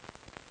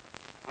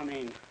 I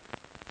mean,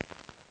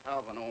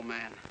 Alvin, old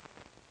man,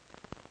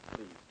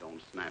 please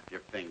don't snap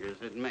your fingers.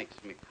 It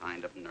makes me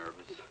kind of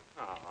nervous.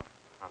 Oh,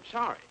 I'm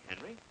sorry,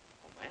 Henry.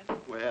 Old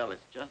man. Well,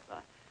 it's just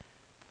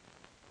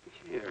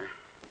Here.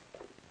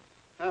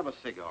 Have a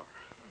cigar.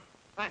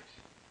 Thanks.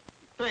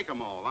 Take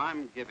 'em all.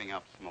 I'm giving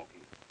up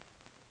smoking.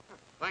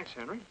 Thanks,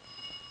 Henry.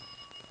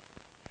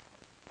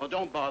 Well,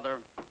 don't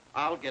bother.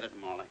 I'll get it,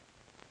 Molly.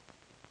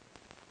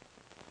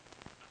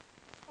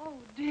 Oh,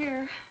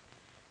 dear.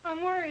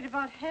 I'm worried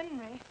about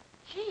Henry.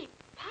 Gee,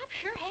 Pop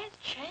sure has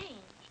changed.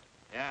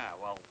 Yeah,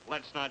 well,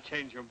 let's not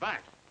change him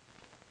back.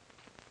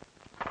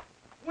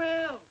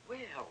 Well,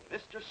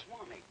 Mr.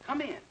 Swami,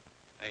 come in.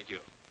 Thank you.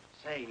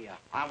 Say,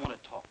 I want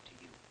to talk to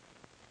you.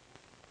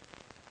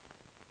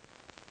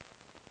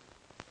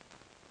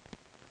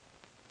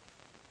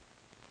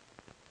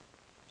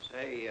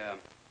 Say,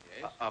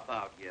 Yes?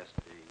 about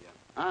yesterday.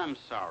 I'm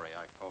sorry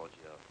I called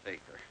you a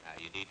faker.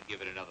 You needn't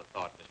give it another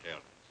thought, Mr.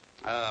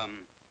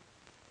 Elkins.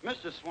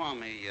 Mr.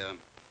 Swami,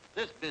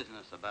 this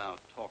business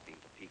about talking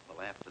to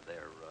people after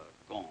they're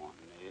gone,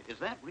 is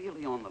that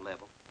really on the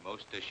level?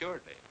 Most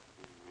assuredly.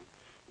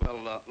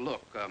 Well,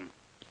 look,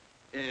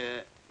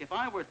 if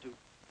I were to,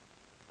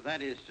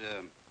 that is,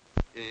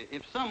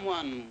 if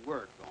someone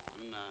were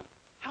gone,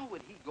 how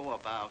would he go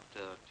about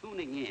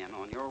tuning in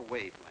on your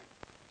wavelength?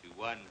 To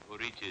one who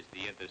reaches the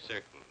inner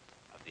circles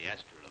of the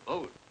astral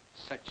abode,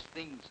 such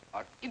things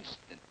are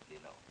instantly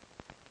known.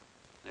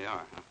 They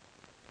are, huh?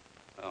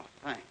 Oh,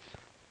 thanks.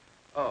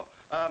 Oh,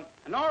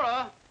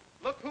 Nora,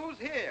 look who's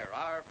here.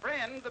 Our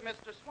friend,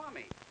 Mr.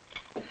 Swami.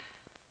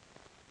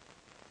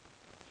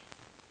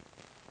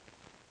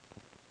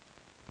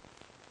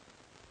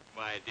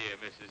 My dear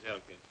Mrs.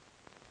 Elkins,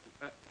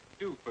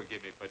 do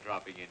forgive me for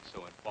dropping in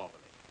so informally.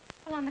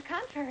 Well, on the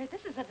contrary,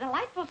 this is a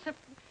delightful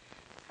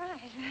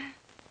surprise.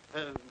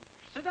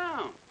 Sit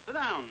down.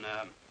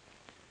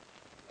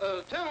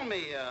 Tell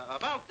me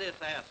about this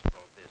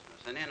astral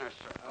business, an inner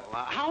circle.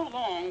 How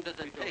long does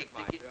it take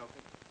to get...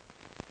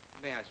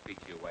 May I speak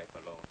to your wife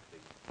alone,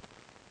 please?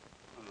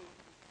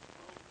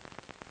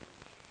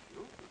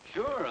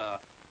 Sure.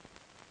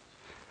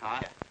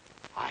 I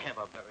have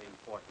a very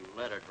important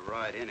letter to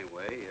write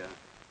anyway.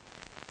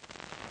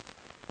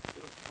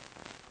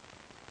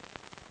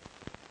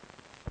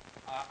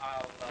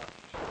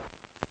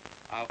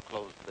 I'll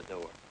close the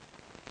door.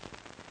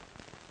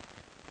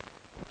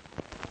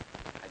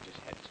 I just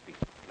had to speak.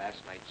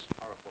 Last night's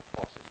horrible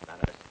forces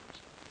manifested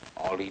themselves.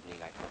 All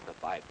evening I felt the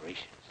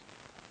vibrations,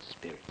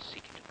 spirits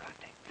seeking to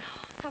contact me.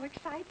 How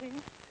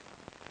exciting.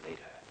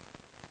 Later,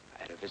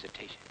 I had a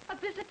visitation. A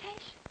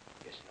visitation?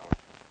 Yes, Nora.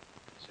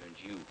 Concerns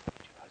you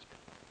and your husband.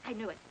 I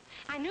knew it.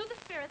 I knew the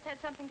spirits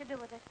had something to do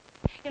with it.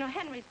 You know,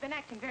 Henry's been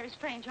acting very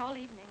strange all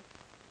evening.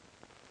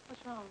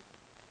 What's wrong?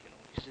 You know,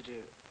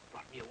 visitor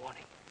brought me a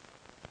warning.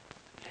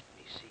 Let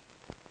me see.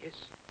 Yes,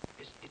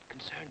 it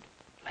concerned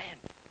land.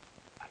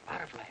 A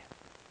lot of land.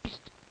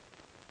 East.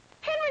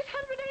 Henry's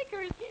 100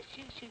 acres. Yes.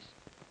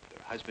 If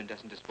your husband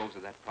doesn't dispose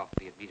of that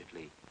property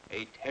immediately,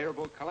 a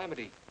terrible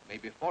calamity may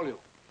befall you.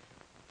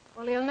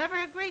 Well, he'll never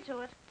agree to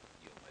it.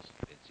 You must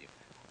convince him.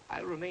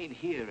 I'll remain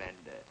here and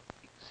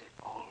exert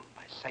all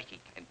my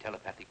psychic and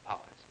telepathic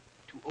powers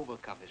to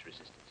overcome his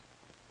resistance.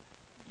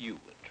 You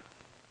will try.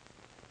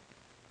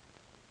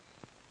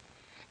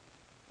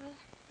 Well,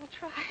 we'll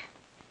try.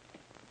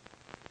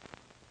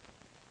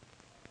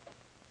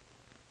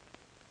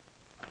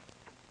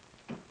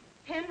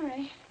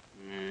 Henry.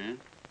 Hmm?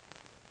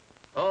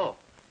 Oh,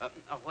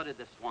 what did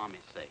the Swami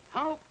say?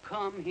 How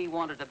come he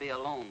wanted to be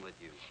alone with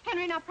you?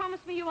 Henry, now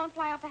promise me you won't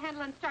fly off the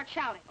handle and start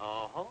shouting.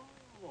 Oh,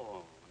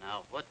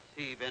 now what's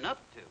he been up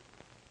to?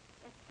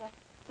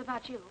 It's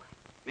about you.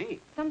 Me?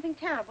 Something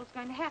terrible's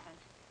going to happen.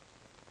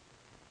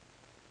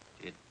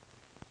 Did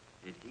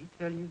he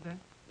tell you that?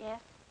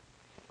 Yes.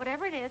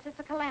 Whatever it is, it's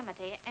a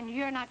calamity, and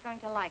you're not going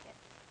to like it.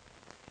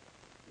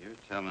 You're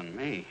telling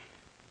me.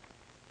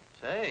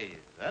 Say,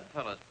 that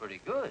fellow's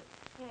pretty good.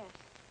 Yes.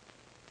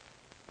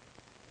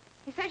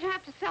 He says you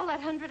have to sell that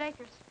 100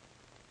 acres.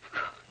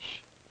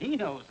 Gosh, he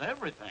knows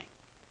everything.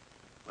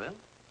 Well,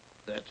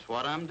 that's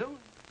what I'm doing.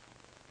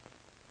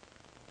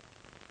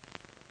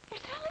 You're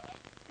selling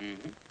it?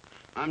 Mm-hmm.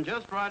 I'm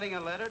just writing a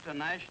letter to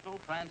National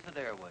Transit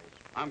Airways.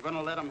 I'm going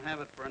to let them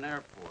have it for an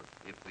airport,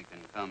 if we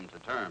can come to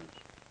terms.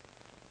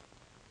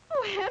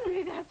 Oh,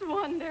 Henry, that's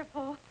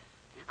wonderful.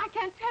 I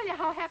can't tell you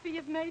how happy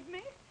you've made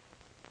me.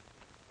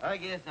 I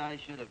guess I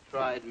should have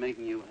tried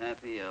making you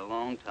happy a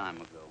long time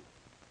ago.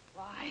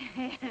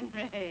 Why,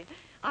 Henry,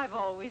 I've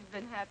always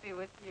been happy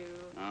with you.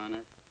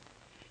 Honest?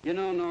 You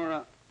know,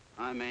 Nora,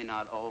 I may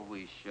not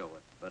always show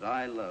it, but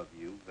I love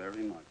you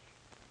very much.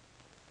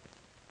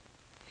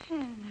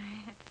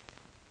 Henry,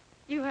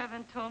 you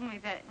haven't told me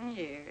that in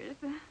years.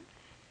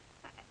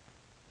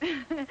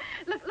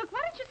 Look,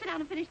 why don't you sit down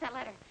and finish that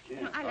letter? Yeah.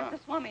 You know, I left the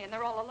Swami and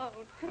they're all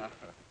alone.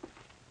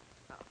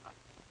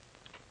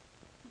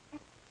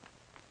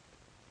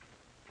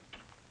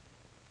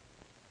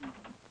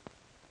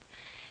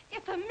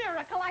 It's a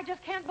miracle. I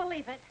just can't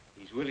believe it.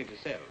 He's willing to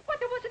sell. What,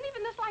 there wasn't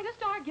even the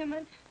slightest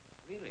argument.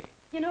 Really?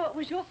 You know, it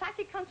was your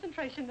psychic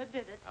concentration that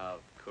did it. Of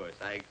course.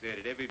 I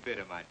exerted every bit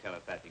of my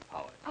telepathic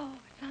powers. Oh,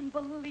 it's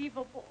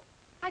unbelievable.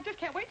 I just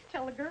can't wait to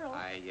tell the girl.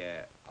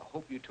 I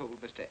hope you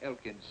told Mr.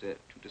 Elkins to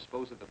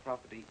dispose of the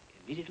property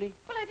immediately.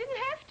 Well, I didn't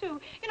have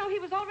to. You know, he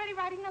was already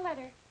writing the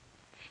letter.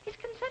 He's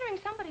considering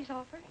somebody's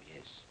offer. Oh,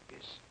 yes.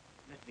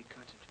 Let me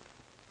concentrate.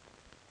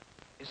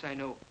 Yes, I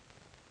know.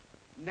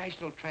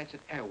 National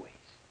Transit Airways.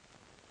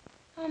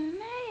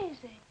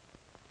 Amazing.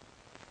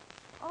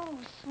 Oh,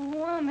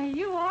 Swami,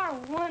 you are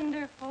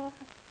wonderful.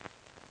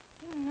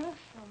 You know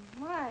so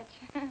much.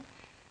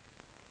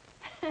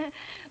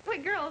 We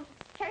girls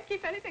can't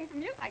keep anything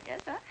from you, I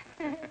guess, huh?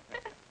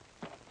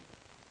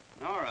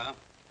 Nora.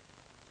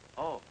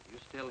 Oh, you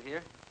still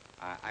here?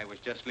 I was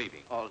just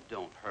leaving. Oh,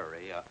 don't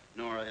hurry.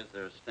 Nora, is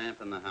there a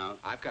stamp in the house?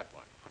 I've got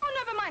one. Oh,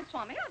 never mind,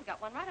 Swami. I've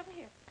got one right over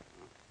here.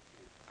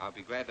 I'll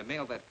be glad to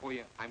mail that for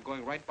you. I'm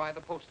going right by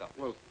the post office.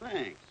 Well,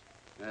 thanks.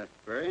 That's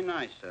very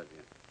nice of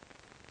you.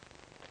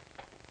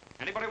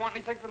 Anybody want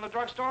anything from the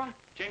drugstore?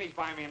 Janie's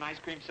buying me an ice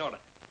cream soda.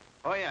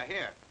 Oh, yeah,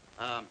 here.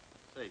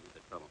 Save you the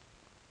trouble.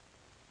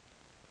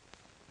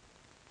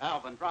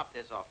 Alvin, drop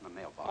this off in the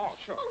mailbox. Oh,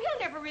 sure. Oh, he'll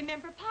never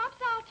remember, Pops.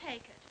 I'll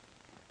take it.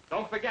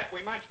 Don't forget,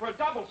 we match for a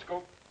double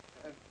scoop.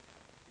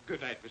 Good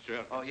night, Mr.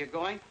 Elkins. Oh, you're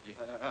going?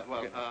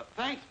 Yeah.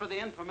 Thanks for the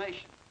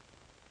information.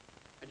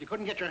 And you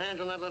couldn't get your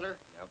hands on that letter?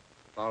 Nope.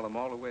 Followed them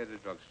all the way to the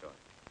drugstore.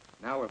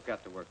 Now we've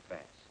got to work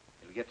fast.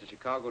 It'll get to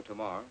Chicago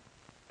tomorrow.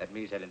 That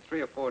means that in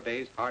 3 or 4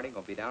 days, Harding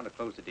will be down to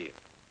close the deal.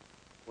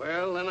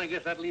 Well, then I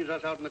guess that leaves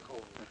us out in the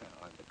cold.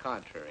 On the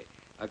contrary,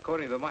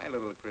 according to my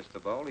little crystal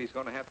ball, he's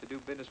going to have to do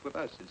business with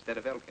us instead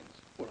of Elkins.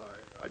 Well,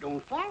 I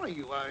don't follow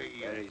you.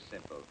 Very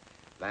simple.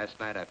 Last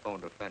night I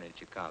phoned a friend in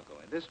Chicago,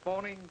 and this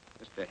morning,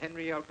 Mr.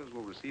 Henry Elkins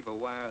will receive a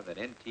wire that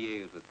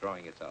NTA is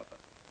withdrawing its offer.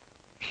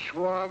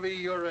 Swami,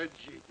 you're a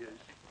genius.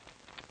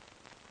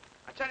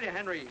 I tell you,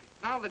 Henry,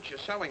 now that you're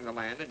selling the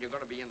land and you're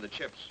going to be in the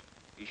chips,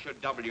 you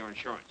should double your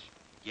insurance.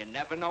 You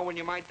never know when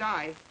you might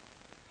die.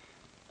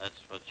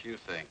 That's what you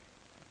think.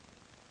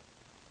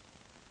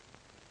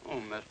 Oh,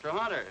 Mr.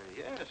 Hunter,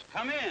 yes,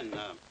 come in.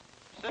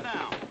 Sit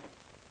down.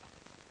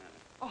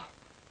 Oh,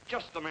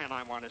 just the man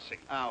I want to see.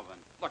 Alvin.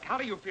 Look, how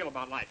do you feel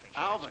about life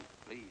insurance? Alvin,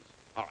 please.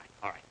 All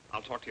right.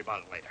 I'll talk to you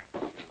about it later.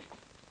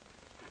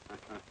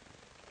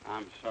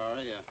 I'm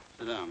sorry.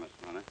 Sit down,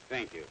 Mr. Hunter.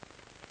 Thank you.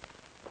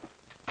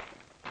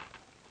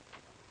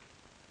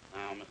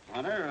 Now, Mr.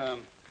 Hunter,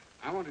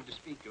 I wanted to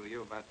speak to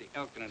you about the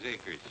Elkins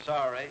acres.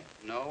 Sorry,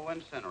 no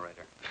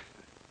incinerator.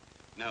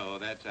 No,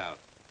 that's out.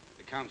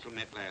 The council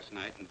met last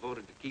night and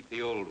voted to keep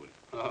the old one.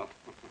 Oh.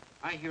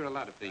 I hear a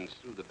lot of things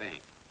through the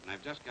bank, and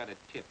I've just got a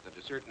tip that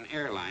a certain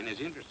airline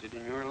is interested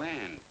in your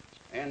land.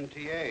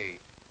 NTA.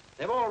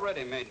 They've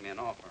already made me an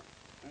offer.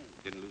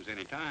 Didn't lose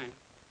any time.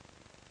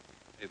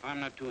 If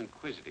I'm not too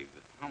inquisitive,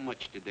 how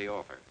much did they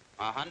offer?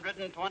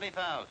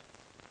 $120,000.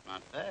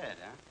 Not bad,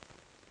 huh?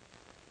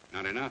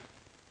 Not enough.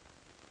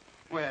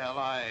 Well,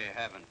 I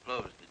haven't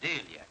closed the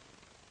deal yet.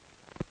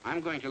 I'm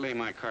going to lay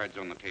my cards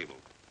on the table.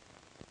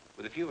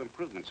 With a few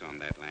improvements on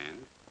that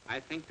land, I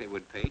think they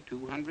would pay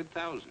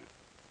 $200,000.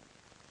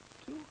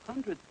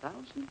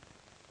 $200,000?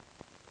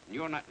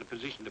 You're not in a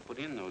position to put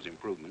in those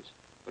improvements,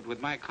 but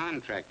with my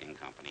contracting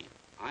company,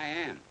 I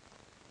am.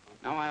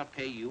 Now I'll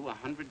pay you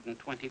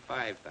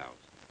 $125,000.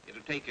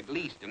 It'll take at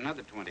least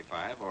another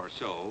 25 or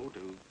so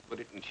to put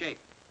it in shape.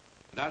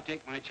 And I'll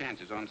take my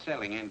chances on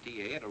selling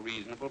NTA at a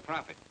reasonable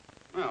profit.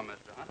 Well,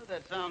 Mr. Hunter,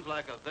 that sounds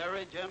like a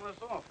very generous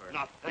offer.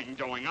 Nothing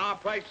doing. Our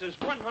price is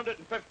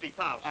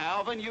 $150,000.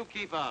 Alvin, you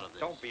keep out of this.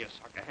 Don't be a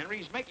sucker, Henry.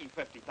 He's making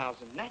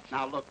 $50,000 net.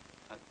 Now, look.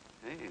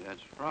 Hey,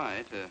 that's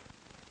right.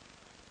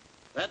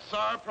 That's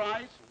our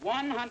price,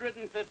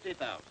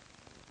 $150,000.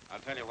 I'll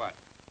tell you what.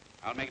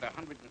 I'll make it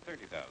 $130,000.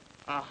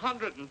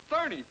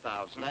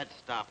 $130,000? Let's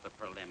stop the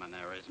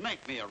preliminaries.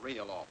 Make me a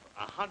real offer.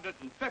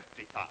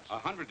 $150,000.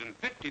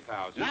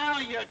 $150,000? Now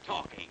you're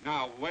talking.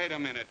 Now, wait a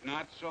minute.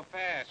 Not so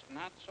fast.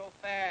 Not so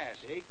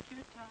fast. Take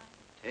your time.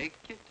 Take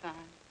your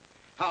time.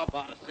 How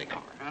about a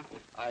cigar, huh?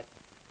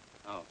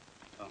 Oh.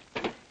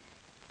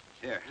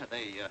 Here,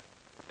 they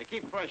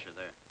keep pressure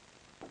there.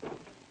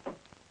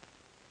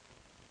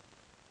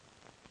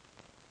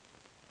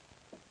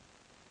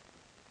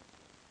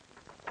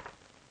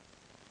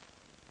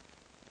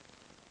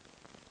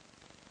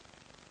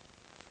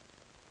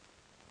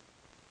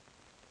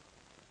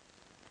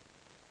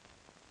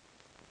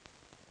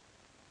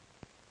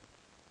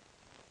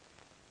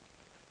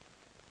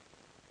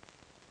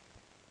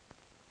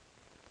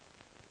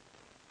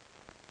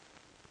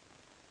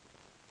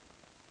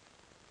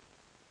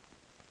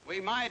 We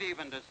might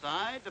even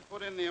decide to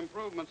put in the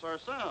improvements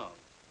ourselves.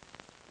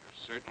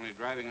 You're certainly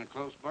driving a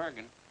close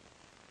bargain.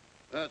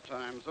 That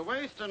time's a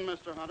wasting,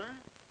 Mr. Hunter.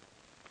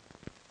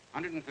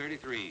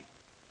 133.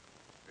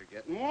 We're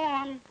getting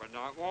warm. We're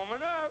not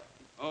warming up.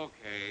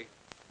 Okay.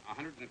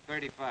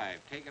 135.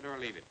 Take it or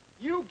leave it.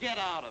 You get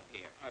out of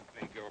here. I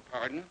beg your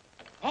pardon?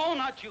 Oh,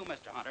 not you,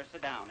 Mr. Hunter.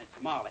 Sit down.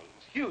 It's Molly.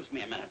 Excuse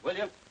me a minute, will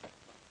you?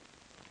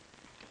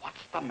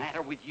 What's the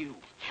matter with you?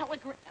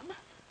 Telegram.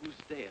 Who's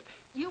dead?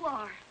 You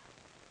are.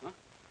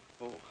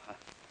 Oh,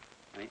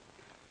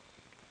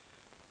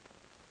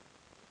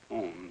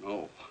 Oh,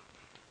 no. Oh,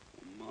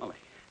 Molly.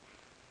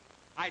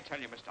 I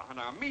tell you, Mr.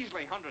 Hunter, a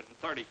measly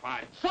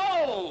 135.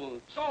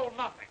 Sold! Sold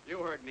nothing. You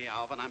heard me,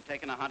 Alvin. I'm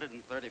taking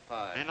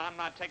 135. And I'm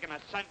not taking a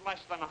cent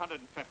less than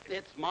 150.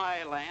 It's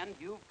my land.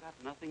 You've got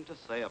nothing to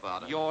say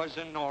about it. Yours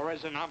and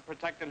Nora's, and I'm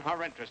protecting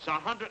her interests.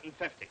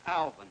 150.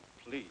 Alvin,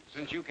 please.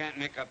 Since you can't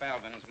make up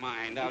Alvin's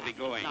mind, I'll be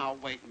going. Now,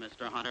 wait,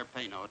 Mr. Hunter.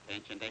 Pay no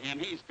attention to him.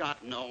 He's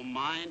got no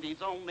mind.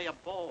 He's only a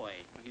boy.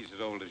 He's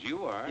as old as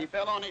you are. He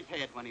fell on his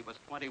head when he was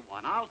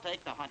 21. I'll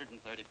take the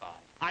 135.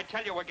 I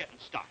tell you, we're getting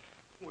stuck.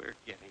 We're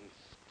getting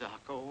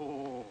stuck.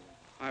 Oh.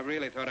 I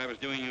really thought I was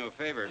doing you a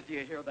favor. Do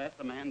you hear that?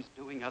 The man's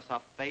doing us a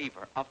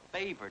favor. A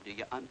favor, do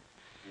you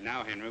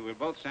Now, Henry, we'll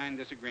both sign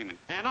this agreement.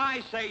 And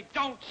I say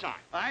don't sign.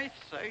 I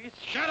say...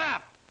 Shut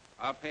up!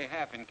 I'll pay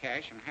half in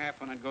cash and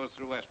half when it goes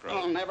through escrow.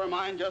 Oh, never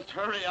mind. Just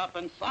hurry up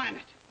and sign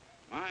it.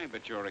 My,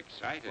 but you're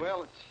excited.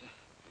 Well, it's...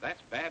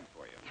 That's bad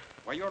for you.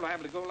 Why, you're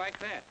liable to go like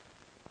that.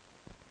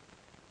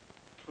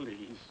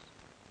 Please,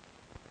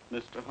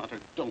 Mr. Hunter,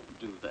 don't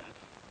do that.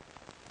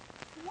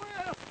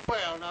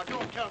 Well, now,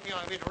 don't tell me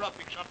I'm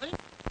interrupting something.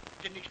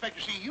 Didn't expect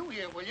to see you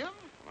here, William.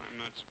 Well, I'm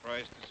not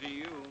surprised to see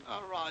you.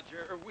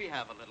 Roger, we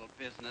have a little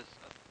business.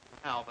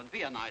 Alvin,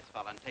 be a nice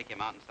fella and take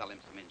him out and sell him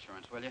some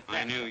insurance, will you?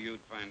 I knew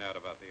you'd find out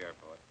about the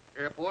airport.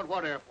 Airport?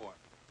 What airport?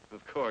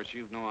 Of course,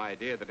 you've no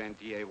idea that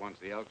NTA wants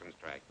the Elkins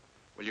track.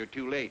 Well, you're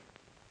too late.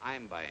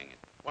 I'm buying it.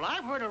 Well,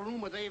 I've heard a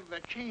rumor they've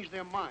changed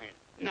their mind.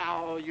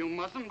 Now, you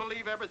mustn't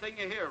believe everything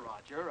you hear,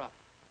 Roger.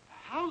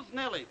 How's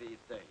Nellie these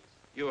days?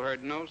 You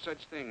heard no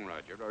such thing,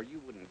 Roger, or you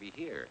wouldn't be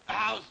here.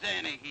 How's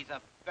Danny? He's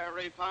a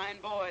very fine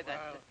boy.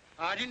 Well,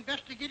 I'd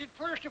investigate it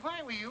first if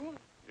I were you.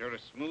 You're a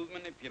smooth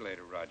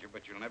manipulator, Roger,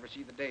 but you'll never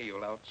see the day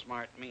you'll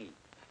outsmart me.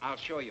 I'll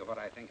show you what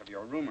I think of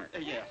your rumor.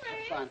 Yes,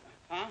 Henry? fine.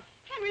 Huh?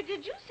 Henry,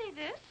 did you see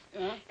this?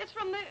 Huh? It's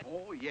from the...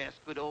 Oh, yes,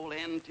 good old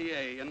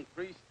NTA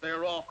increased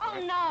their offer.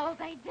 Oh, no,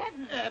 they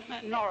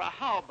didn't. Nora,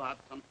 how about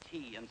some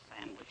tea and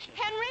sandwiches?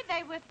 Henry,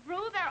 they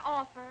withdrew their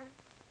offer.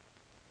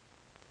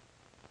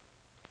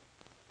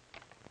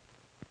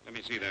 Let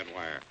me see that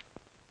wire.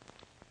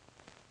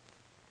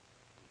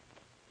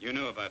 You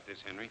knew about this,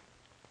 Henry.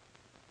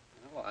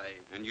 Well,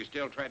 And you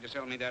still tried to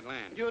sell me that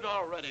land. You'd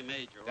already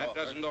made your That offer.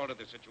 doesn't alter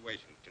the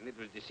situation. It's a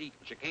little deceit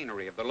and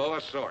chicanery of the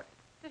lowest sort.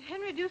 Did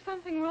Henry do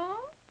something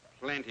wrong?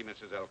 Plenty,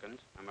 Mrs.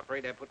 Elkins. I'm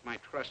afraid I put my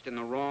trust in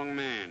the wrong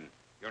man.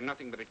 You're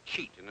nothing but a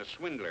cheat and a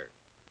swindler.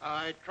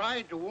 I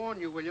tried to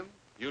warn you, William.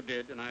 You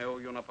did, and I owe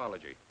you an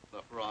apology.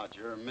 Look,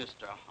 Roger,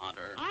 Mr.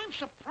 Hunter. I'm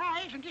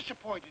surprised and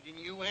disappointed in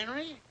you,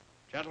 Henry.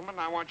 Gentlemen,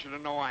 I want you to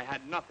know I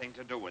had nothing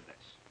to do with this.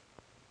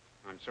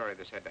 I'm sorry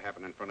this had to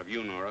happen in front of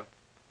you, Nora.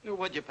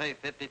 Would you pay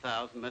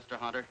 $50,000, Mr.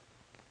 Hunter?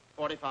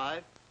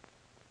 45?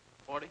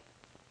 40?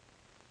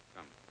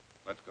 Come,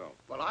 let's go.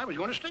 Well, I was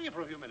going to stay here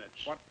for a few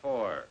minutes. What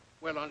for?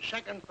 Well, on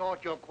second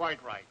thought, you're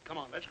quite right. Come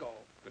on, let's go.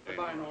 Good day,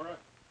 Goodbye, Nora.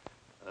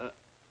 Nora.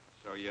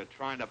 So you're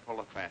trying to pull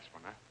a fast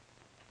one, huh?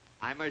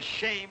 I'm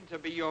ashamed to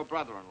be your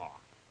brother-in-law.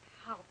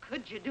 How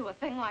could you do a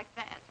thing like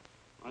that?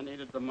 I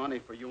needed the money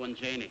for you and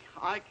Janie.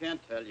 I can't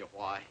tell you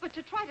why. But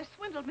to try to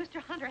swindle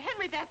Mr. Hunter,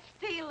 Henry, that's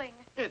stealing.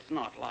 It's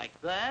not like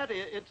that.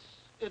 It's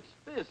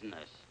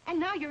business. And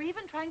now you're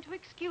even trying to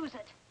excuse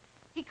it.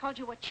 He called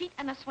you a cheat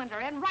and a swindler,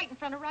 and right in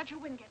front of Roger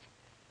Wingate.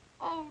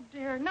 Oh,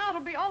 dear, now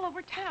it'll be all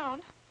over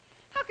town.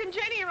 How can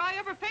Janie or I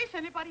ever face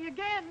anybody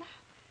again?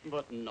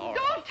 But Nora...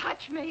 Don't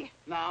touch me.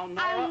 Now,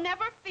 Nora... I'll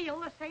never feel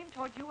the same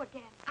toward you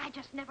again. I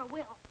just never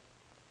will.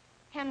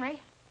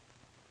 Henry,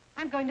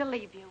 I'm going to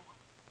leave you.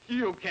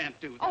 You can't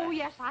do that. Oh,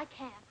 yes, I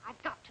can.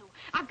 I've got to.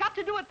 I've got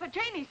to do it for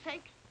Janie's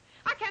sake.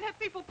 I can't have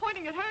people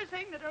pointing at her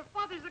saying that her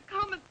father's a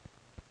common...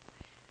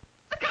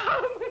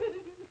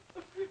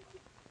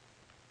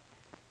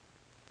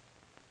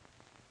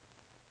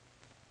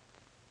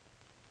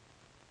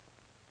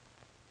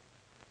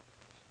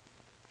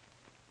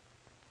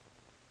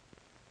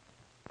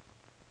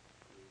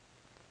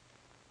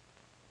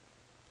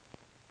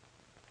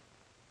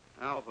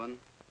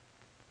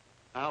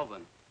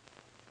 Alvin.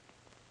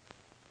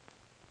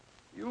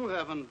 You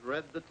haven't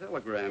read the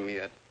telegram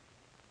yet.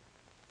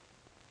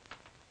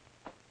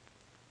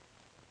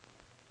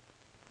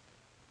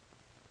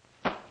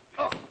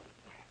 Oh.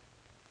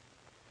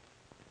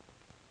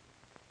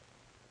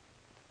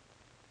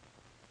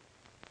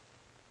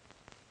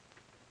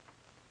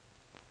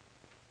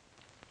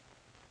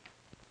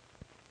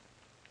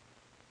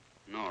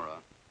 Nora.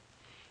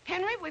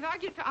 Henry, we've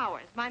argued for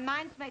hours. My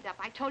mind's made up.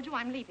 I told you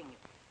I'm leaving you.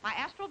 My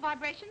astral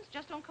vibrations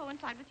just don't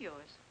coincide with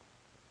yours.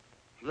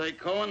 They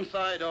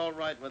coincide all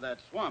right with that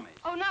Swami.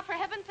 Oh, now, for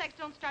heaven's sakes,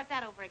 don't start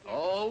that over again.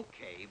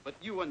 Okay, but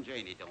you and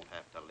Janie don't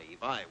have to leave.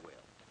 I will.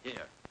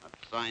 Here, I've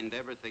signed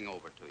everything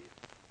over to you.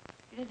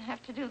 You didn't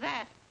have to do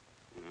that.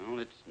 Well,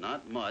 it's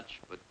not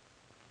much, but...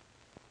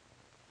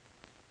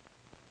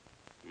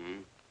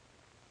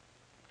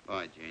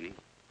 Bye, Janie.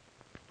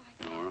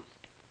 Bye, Nora.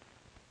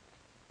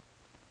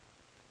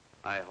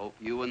 I hope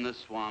you and the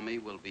Swami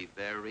will be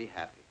very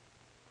happy.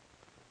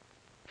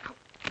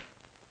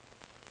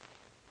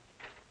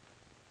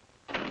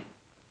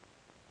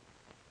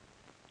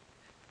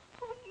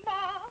 Oh,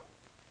 Ma.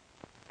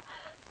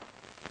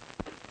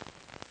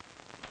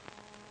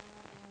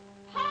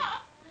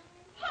 Pa!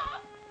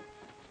 Pa!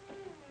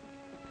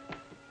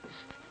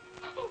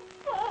 Oh,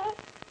 Pa.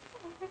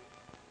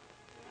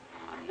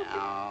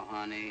 Now,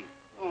 honey,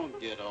 don't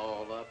get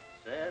all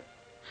upset.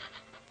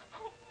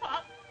 Oh,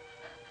 Pa.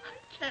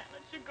 I can't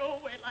let you go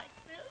away like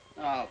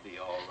this. I'll be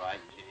all right,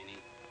 Janie.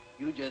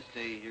 You just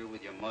stay here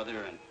with your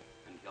mother and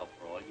help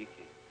her all you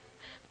can.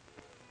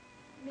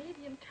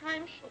 Maybe in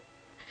time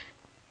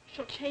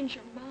she'll change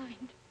her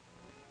mind.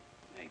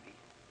 Maybe.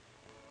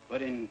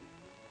 But in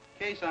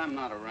case I'm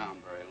not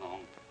around very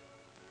long,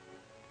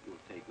 you'll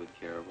take good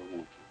care of her,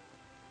 won't you?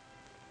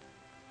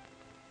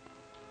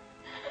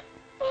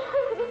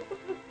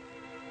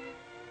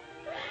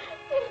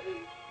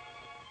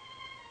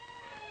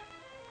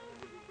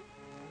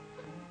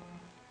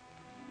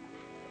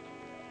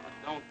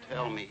 Don't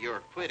tell me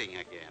you're quitting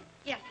again.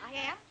 Yes, I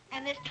am,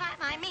 and this time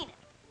I mean it.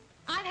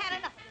 I've had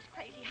enough of this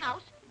crazy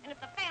house, and if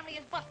the family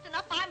is busting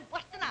up, I'm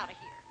busting out of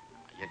here.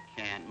 You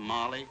can't,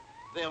 Molly.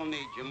 They'll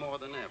need you more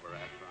than ever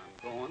after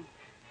I'm gone.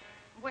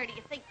 Where do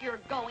you think you're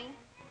going?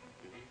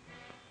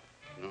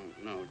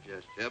 No,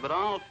 just yet, but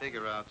I'll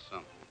figure out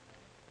something.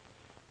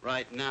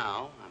 Right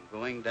now, I'm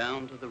going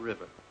down to the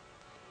river.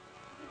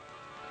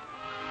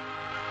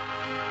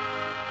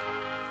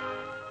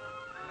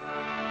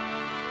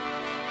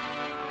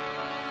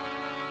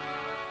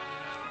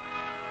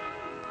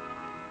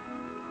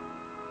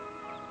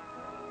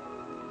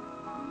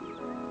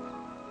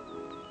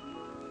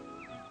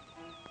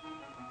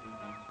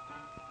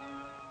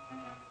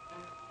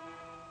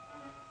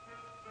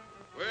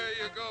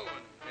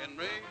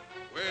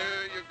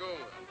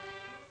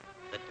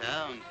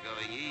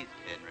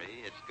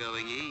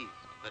 Going east,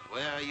 but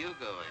where are you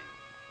going?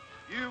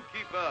 You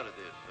keep out of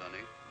this,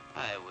 sonny.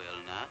 I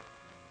will not.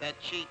 That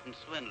cheating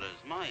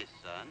swindler's my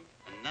son,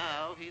 and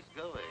now he's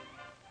going.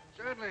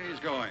 Certainly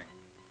he's going.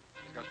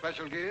 He's got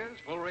special gears,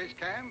 full race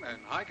cam,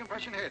 and high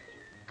compression head.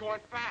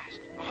 Going fast,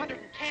 110,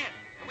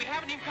 and we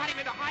haven't even got him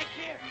into high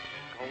gear.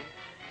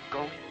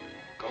 Going.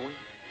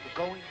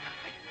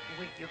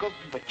 Wait, you're going,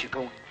 but you're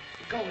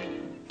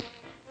going.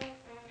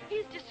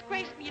 He's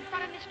disgraced me in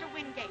front of Mr.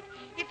 Wingate.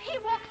 If he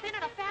walks in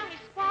a family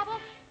squabble,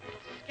 it'll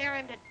scare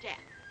him to death.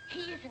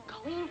 He isn't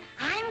going.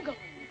 I'm going.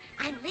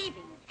 I'm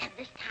leaving, and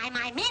this time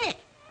I mean it.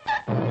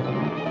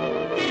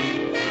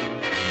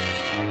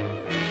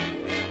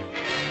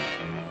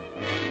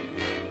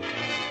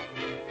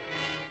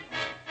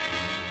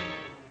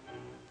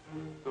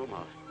 Go,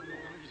 Molly.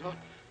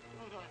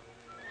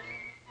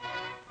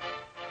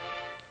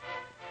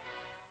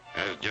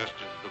 As justice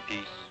of the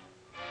peace,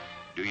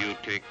 do you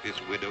take this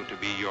widow to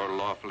be your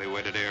lawfully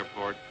wedded heir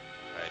port?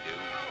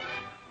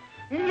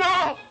 I do.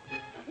 No!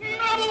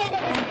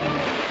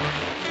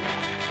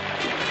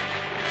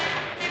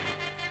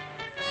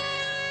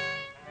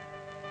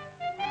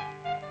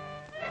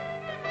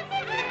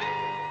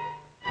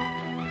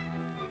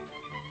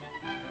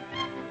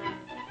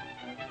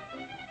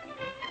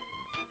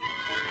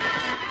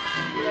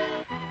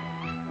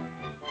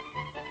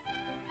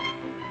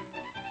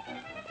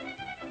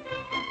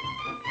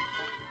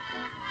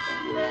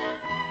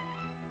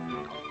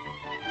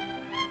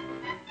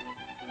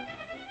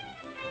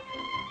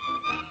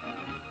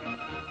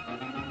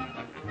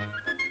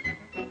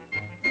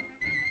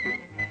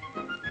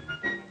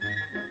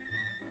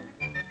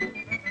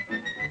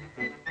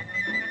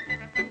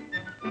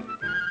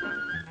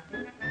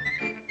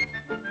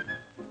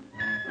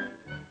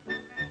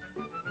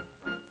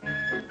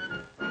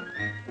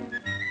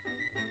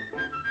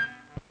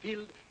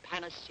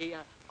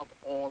 Panacea of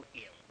all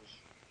ills.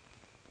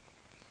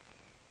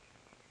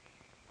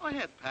 Go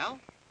ahead, pal.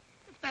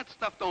 If that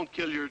stuff don't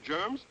kill your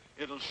germs,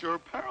 it'll sure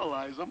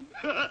paralyze them.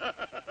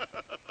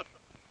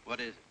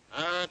 What is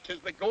it? 'Tis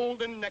the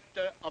golden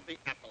nectar of the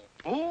apple.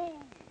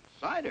 Oh,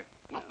 cider.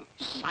 Well.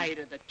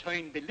 Cider that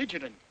turned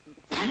belligerent.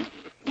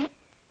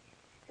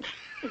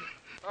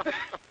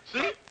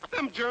 See?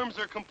 Them germs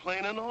are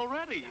complaining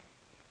already.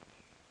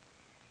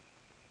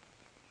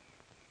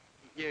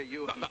 Here,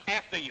 you.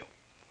 After you.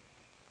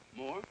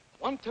 More?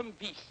 Quantum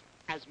bis,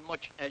 as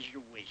much as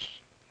you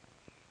wish.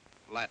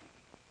 Latin.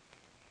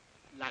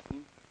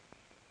 Latin.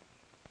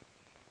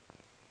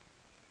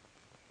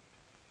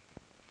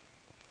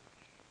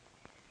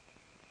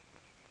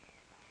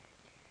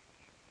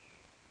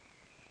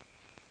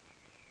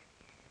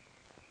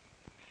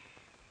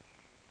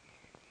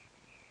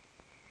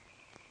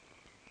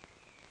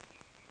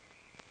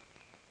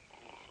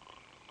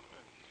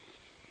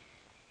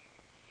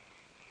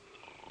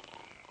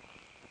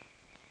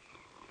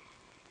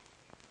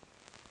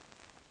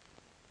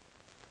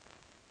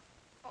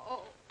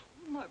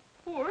 My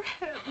poor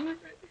head.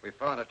 We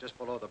found it just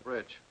below the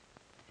bridge.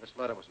 This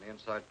letter was in the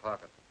inside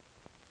pocket.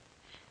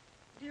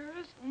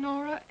 Dearest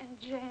Nora and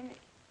Jamie,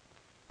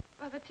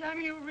 by the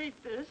time you read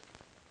this,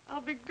 I'll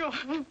be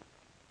gone.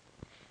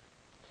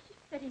 He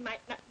said he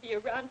might not be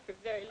around for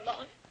very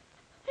long.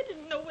 I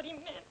didn't know what he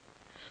meant.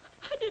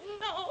 I didn't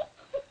know.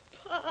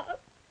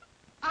 Pop.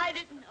 I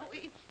didn't know.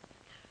 We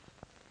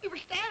were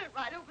standing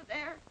right over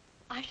there.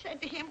 I said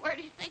to him, where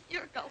do you think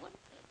you're going?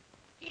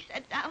 He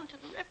said, down to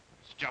the river.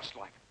 It's just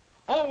like him.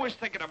 Always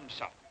thinking of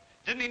himself.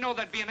 Didn't he know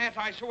there'd be an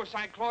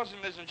anti-suicide clause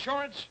in his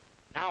insurance?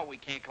 Now we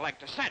can't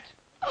collect a cent.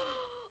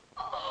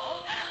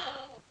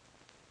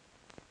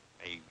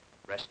 May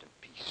rest in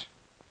peace.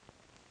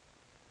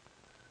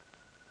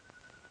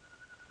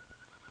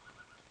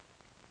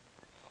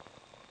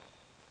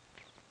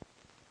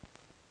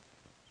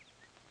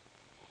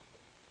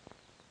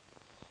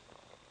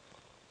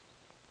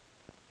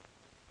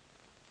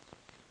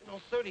 No,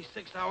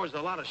 36 hours is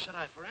a lot of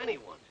shut-eye for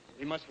anyone.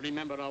 We must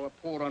remember our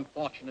poor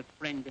unfortunate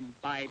friend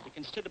imbibed a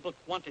considerable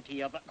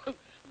quantity of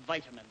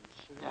vitamins.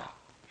 Yeah.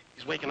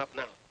 He's waking up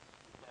now.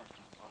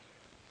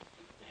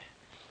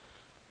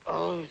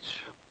 Oh, it's...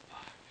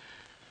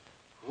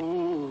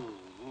 Ooh.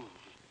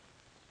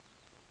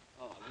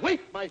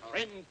 Wake, my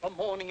friend, for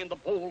morning in the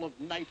bowl of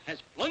night has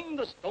flung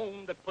the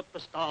stone that put the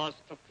stars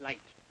to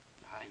flight.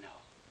 I know.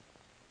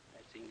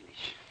 That's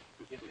English.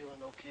 You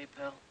feeling okay,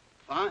 pal?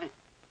 Fine.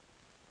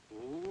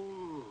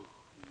 Ooh,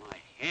 my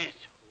head.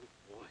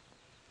 Oh, boy.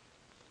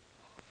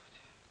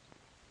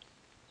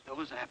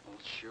 Those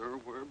apples sure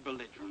were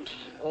belligerent.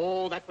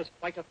 Oh, that was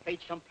quite a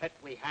fete champetre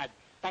we had.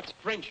 That's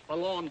French for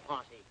lawn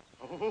party.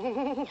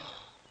 Oh.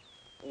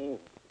 Oh.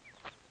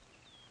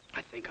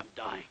 I think I'm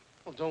dying.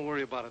 Well, don't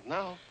worry about it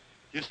now.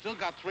 You still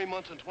got 3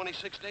 months and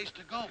 26 days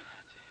to go.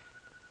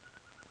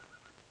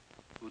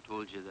 Who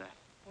told you that?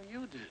 Well,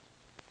 you did.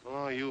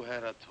 Oh, you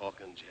had a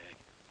talking, Jag.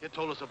 You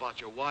told us about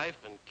your wife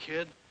and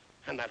kid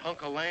and that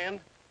hunk of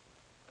land.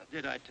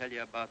 Did I tell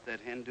you about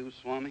that Hindu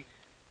Swami?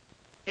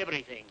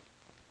 Everything.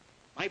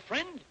 My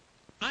friend,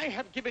 I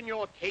have given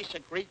your case a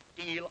great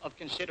deal of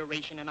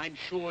consideration, and I'm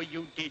sure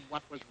you did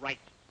what was right.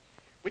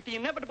 With the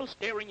inevitable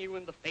staring you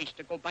in the face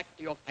to go back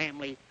to your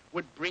family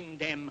would bring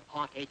them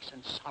heartaches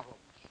and sorrows.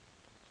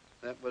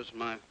 That was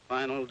my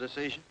final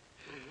decision?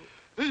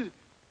 Hey,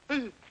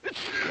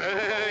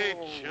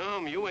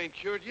 chum, you ain't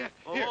cured yet.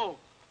 Here,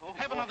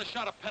 have another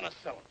shot of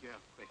penicillin. Yeah,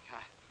 quick.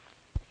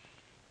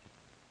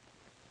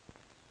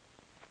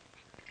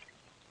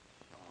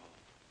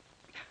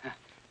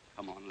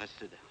 Come on, let's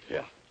sit down.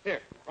 Yeah.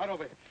 Here, right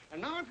over here.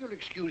 And now, if you'll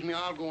excuse me,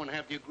 I'll go and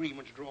have the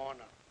agreements drawn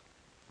up.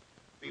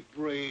 Be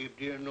brave,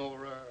 dear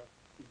Nora.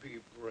 Be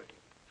brave.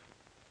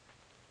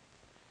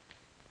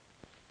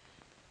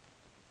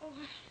 Oh,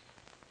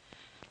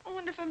 I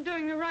wonder if I'm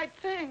doing the right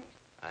thing.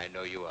 I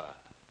know you are.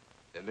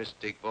 The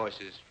mystic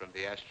voices from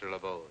the astral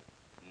abode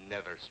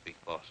never speak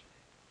falsely.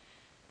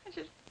 I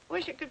just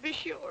wish I could be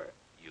sure.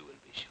 You will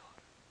be sure.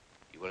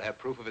 You will have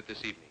proof of it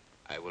this evening.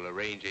 I will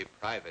arrange a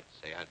private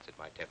seance at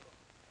my temple.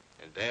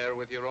 And there,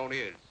 with your own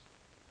ears,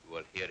 you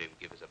will hear him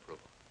give his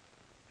approval.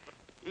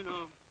 You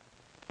know,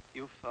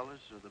 you fellas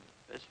are the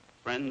best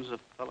friends a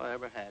fella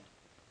ever had.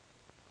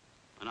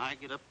 When I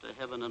get up to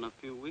heaven in a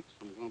few weeks,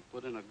 I'm going to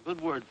put in a good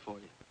word for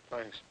you.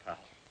 Thanks, pal.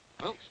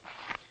 Well,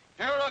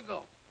 here I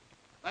go.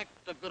 Back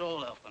to good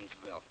old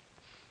Elkinsville.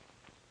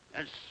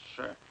 Yes,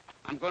 sir.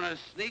 I'm going to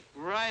sneak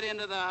right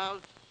into the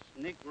house,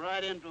 sneak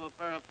right into a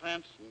pair of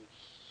pants, and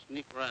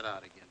sneak right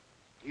out again.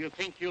 Do you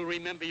think you'll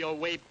remember your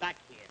way back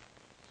here?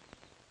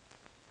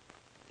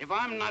 If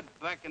I'm not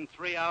back in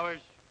 3 hours,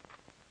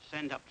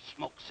 send up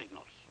smoke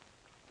signals.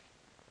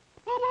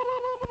 Mrs.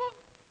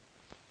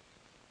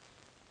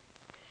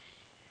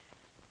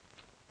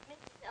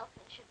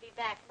 Elkins should be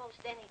back most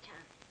any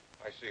time.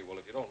 I see. Well,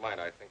 if you don't mind,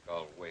 I think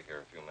I'll wait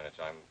here a few minutes.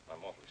 I'm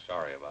awfully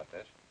sorry about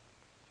this.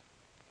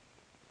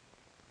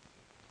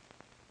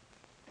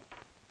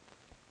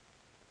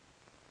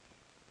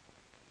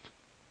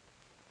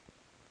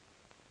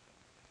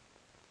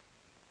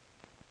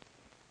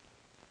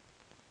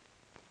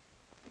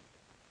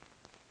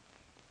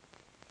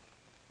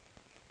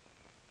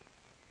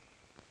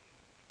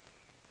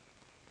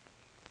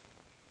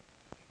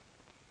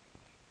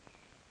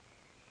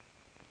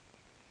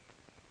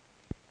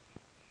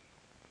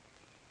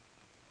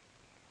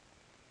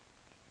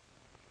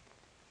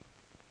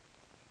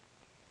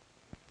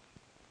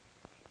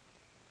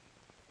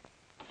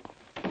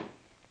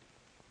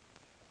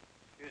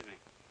 Excuse me.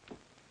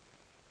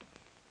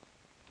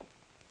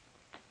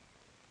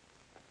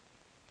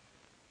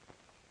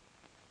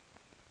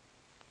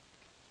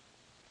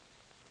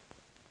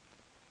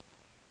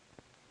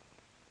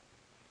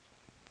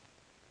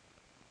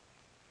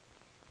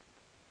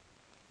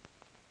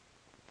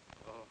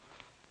 Oh,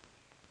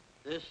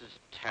 this is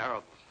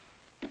terrible.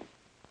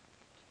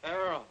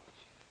 Terrible.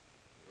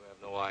 You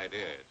have no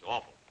idea. It's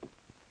awful.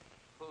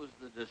 Who's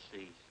the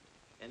deceased?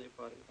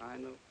 Anybody I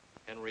know?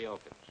 Henry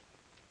Elkins.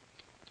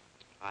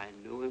 I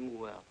knew him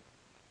well.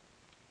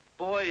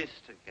 Boys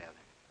together.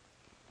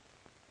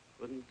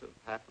 Couldn't have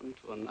happened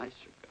to a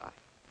nicer guy.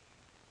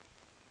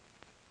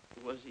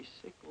 Was he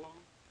sick long?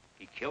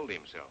 He killed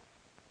himself.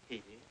 He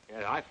did?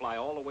 Yeah, I fly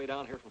all the way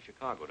down here from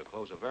Chicago to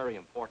close a very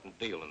important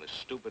deal, and this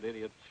stupid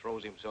idiot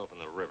throws himself in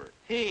the river.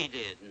 He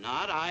did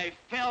not. I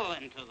fell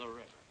into the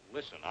river.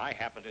 Listen, I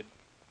happened to...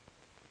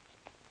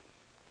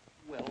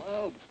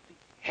 Well,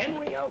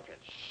 Henry Elkins.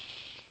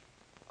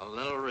 A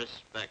little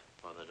respect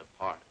for the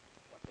departed.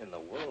 What in the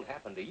world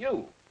happened to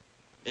you?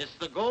 It's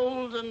the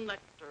golden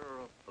nectar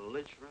of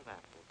belligerent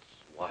apples.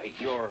 Why,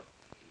 you're...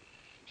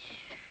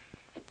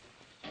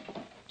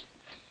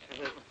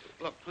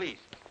 Look, please.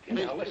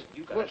 Now, listen,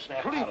 you gotta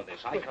snap out of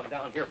this. I come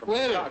down here from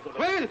Wait a Chicago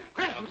minute.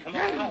 to... Now, come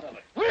on out of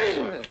it. Wait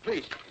a minute,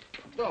 please.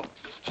 No.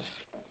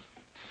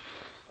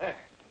 There.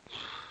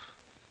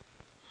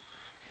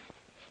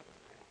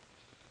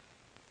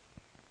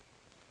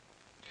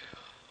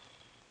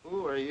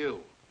 Who are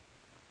you?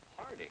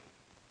 Harding.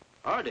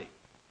 Harding?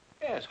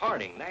 Yes,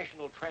 Harding,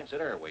 National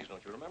Transit Airways.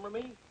 Don't you remember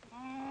me?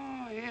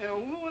 Oh, yeah.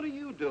 Well, what are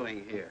you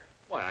doing here?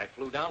 Why, I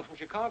flew down from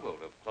Chicago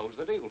to close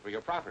the deal for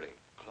your property.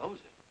 Close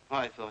it?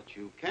 I thought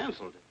you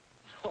canceled it.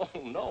 Oh,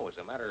 no. As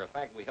a matter of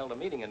fact, we held a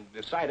meeting and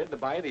decided to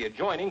buy the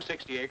adjoining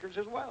 60 acres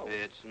as well.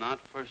 It's not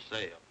for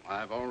sale.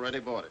 I've already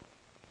bought it.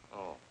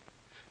 Oh.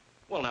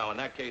 Well, now, in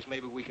that case,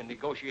 maybe we can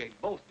negotiate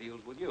both deals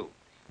with you.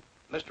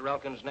 Mr.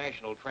 Elkins'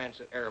 National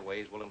Transit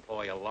Airways will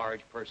employ a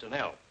large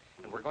personnel,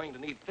 and we're going to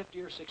need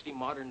 50 or 60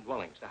 modern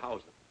dwellings to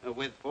house them.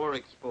 With 4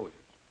 exposures.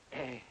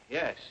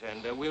 Yes,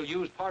 and we'll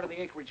use part of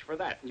the acreage for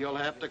that. You'll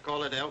have to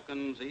call it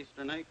Elkins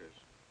Eastern Acres.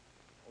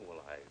 Oh,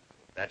 well,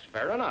 that's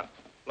fair enough.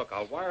 Look,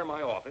 I'll wire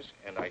my office,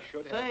 and I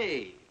should have...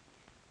 Say,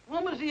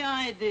 what was the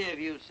idea of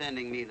you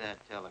sending me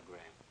that telegram?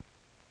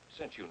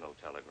 Sent you no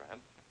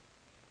telegram.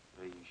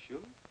 Are you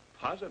sure?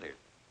 Positive.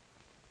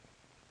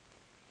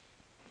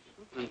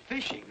 Something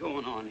fishy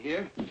going on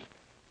here.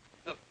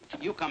 Look,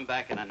 you come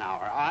back in an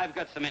hour. I've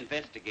got some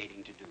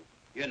investigating to do.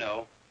 You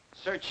know,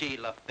 searchy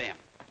la femme.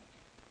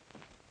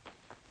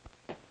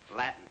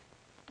 Latin.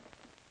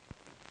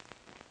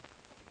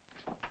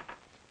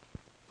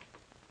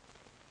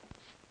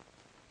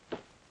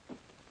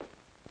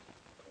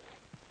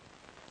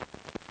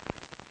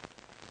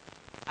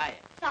 Hiya.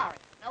 Sorry,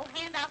 no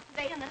handouts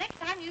today, and the next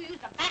time you use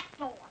the back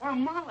door. Well,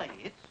 Molly,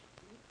 it's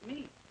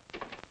me.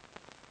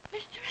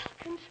 Mr.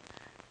 Elkins.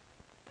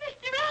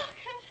 Mr.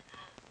 Elkins.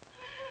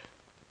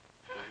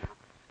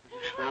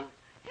 Now,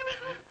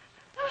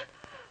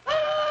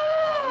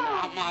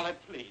 Molly,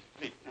 please.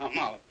 Now,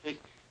 Molly, please.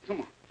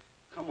 Come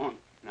on.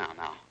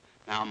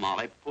 Now,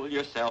 Molly, pull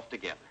yourself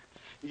together.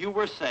 You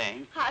were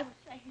saying... I was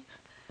saying,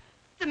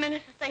 the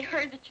minute that they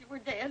heard that you were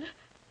dead,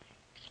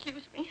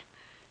 excuse me,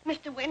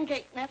 Mr.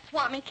 Wingate and that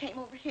Swami came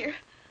over here.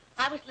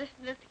 I was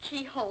listening at the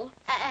keyhole,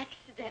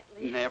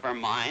 accidentally. Never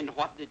mind.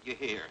 What did you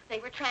hear? They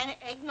were trying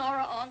to egg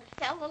Nora on to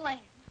sell the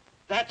land.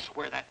 That's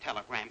where that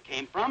telegram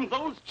came from,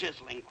 those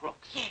chiseling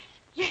crooks.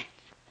 Yes.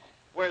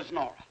 Where's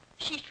Nora?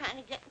 She's trying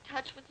to get in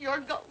touch with your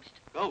ghost.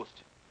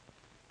 Ghost?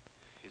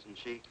 Isn't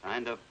she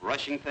kind of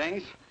rushing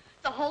things?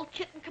 The whole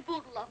kit and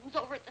caboodle of them's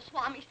over at the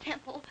Swami's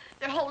temple.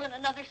 They're holding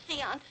another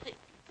seance.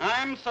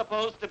 I'm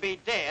supposed to be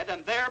dead,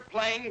 and they're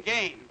playing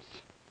games.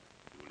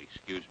 You will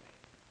excuse me.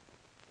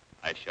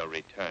 I shall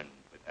return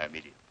with her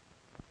immediately.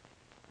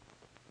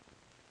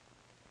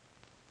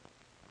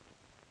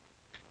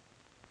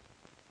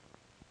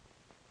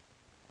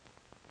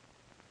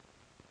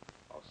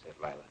 All set,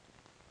 Lila.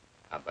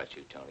 How about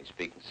you, Tony?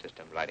 Speaking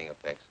system, lighting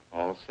effects?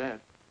 All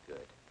set.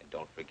 Good. And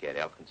don't forget,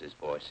 Elkins'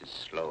 voice is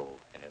slow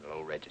and in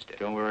low register.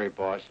 Don't worry,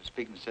 boss. The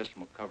speaking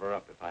system will cover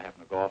up if I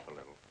happen to go off a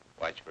little.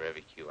 Watch for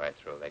every cue I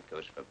throw. That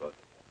goes for both of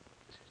you.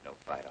 This is no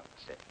fight on the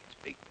set. It's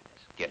big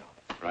business. Get on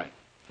it. Right.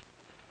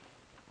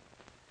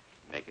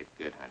 Make it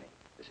good, honey.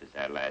 This is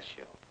our last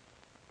show.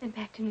 Then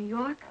back to New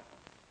York?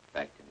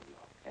 Back to New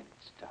York, and in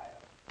style.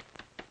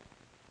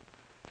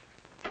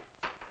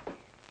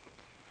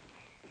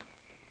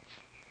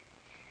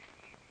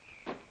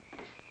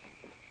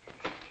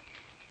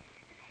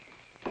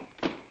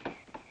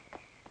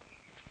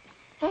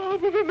 Oh,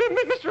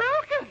 Mr.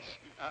 Elkins!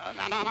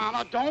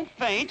 No, don't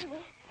faint.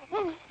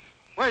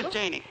 Where's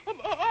Janie?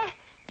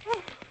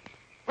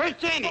 Where's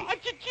Janie?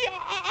 Gee,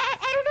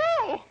 I don't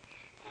know.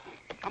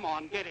 Come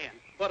on, get in.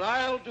 But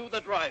I'll do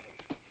the driving.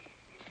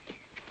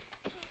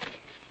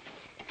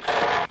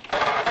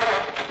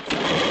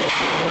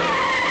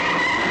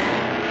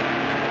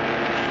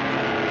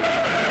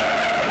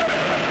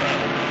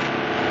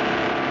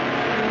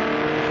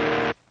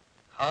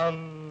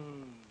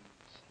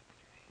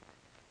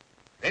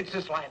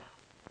 Princess Lila,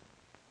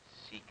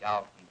 seek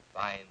out and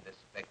find the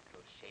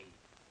spectral shade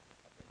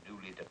of the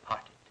newly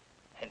departed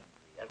Henry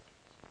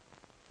Elkins.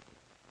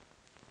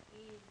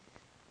 He's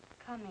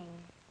coming.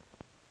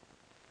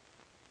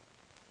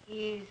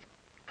 He's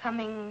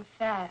coming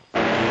fast.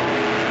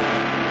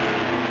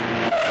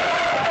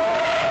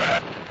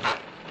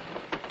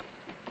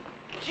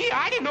 Gee,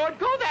 I didn't know it'd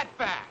go that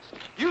fast.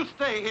 You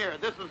stay here.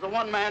 This is a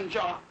one-man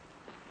job.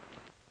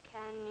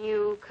 Can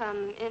you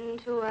come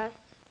into us?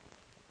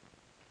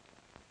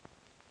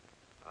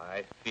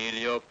 I feel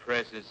your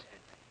presence,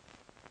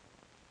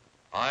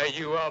 Henry. Are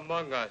you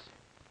among us?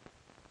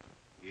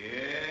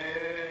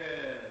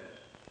 Yes.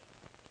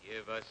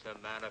 Give us a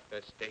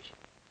manifestation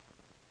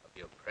of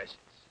your presence.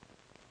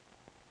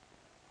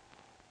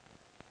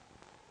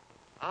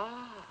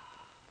 Ah.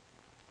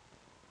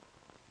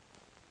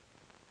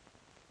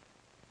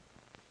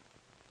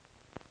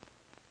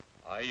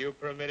 Are you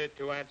permitted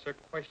to answer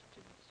questions?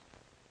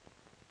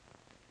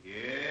 Yes.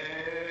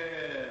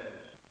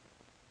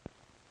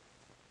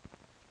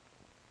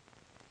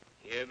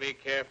 Hear me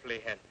carefully,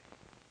 Henry.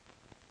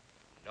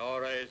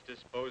 Nora is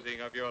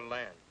disposing of your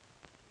land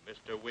to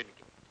Mr.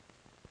 Wingate.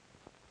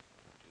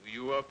 Do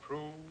you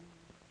approve,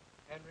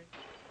 Henry?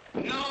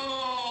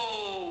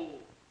 No!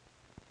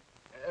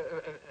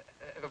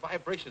 The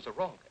vibrations are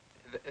wrong.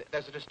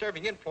 There's a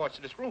disturbing influence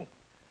in this room.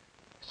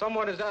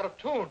 Someone is out of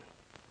tune.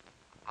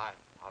 I'll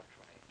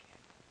try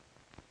again.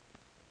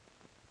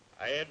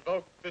 I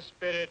invoke the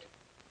spirit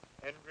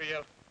Henry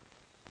Elkins.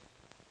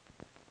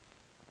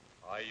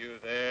 Are you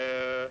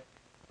there?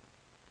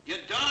 You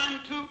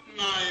darn tootin'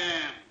 I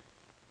am.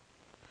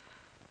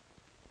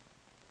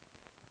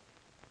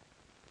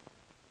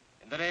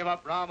 In the name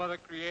of Brahma, the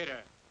Creator,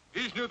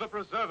 Vishnu, the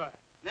Preserver.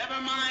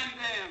 Never mind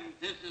them.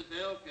 This is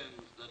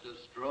Elkins, the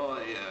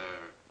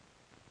Destroyer.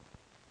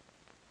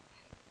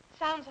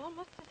 Sounds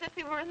almost as if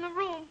he were in the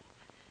room.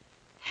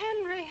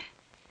 Henry.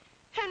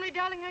 Henry,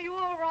 darling, are you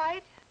all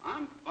right?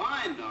 I'm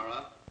fine,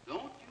 Nora.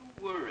 Don't you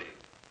worry.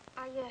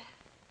 Are you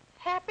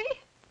happy?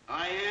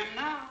 I am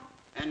now,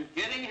 and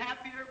getting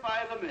happier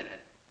by the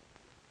minute.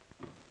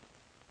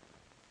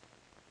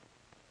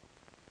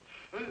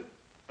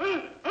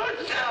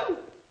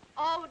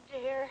 Oh,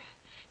 dear.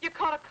 You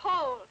caught a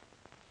cold.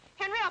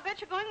 Henry, I'll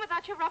bet you're going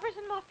without your rubbers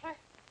and muffler.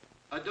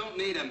 I don't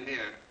need 'em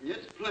here.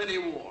 It's plenty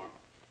warm.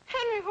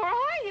 Henry, where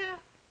are you?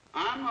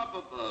 I'm up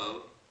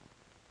above.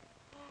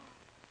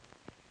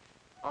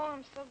 Oh,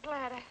 I'm so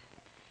glad. I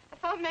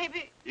thought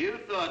maybe... You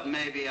thought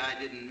maybe I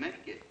didn't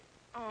make it.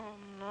 Oh,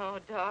 no,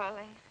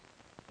 darling.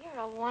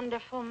 You're a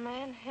wonderful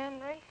man,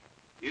 Henry.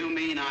 You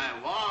mean I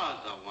was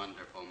a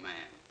wonderful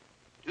man.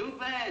 Too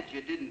bad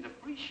you didn't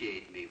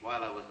appreciate me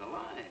while I was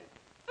alive.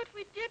 But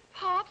we did,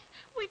 Pops.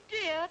 We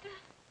did.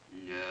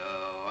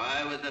 No,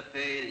 I was a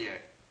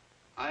failure.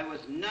 I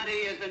was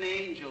nutty as an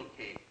angel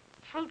cake.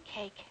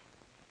 Fruitcake.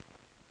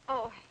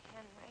 Oh,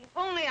 Henry, if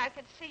only I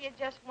could see you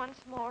just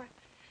once more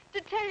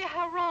to tell you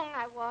how wrong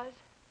I was.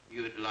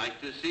 You'd like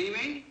to see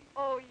me?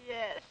 Oh,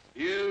 yes.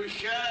 You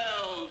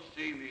shall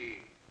see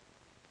me.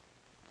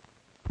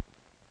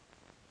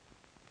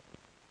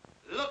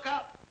 Look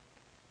up.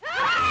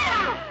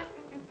 Ah!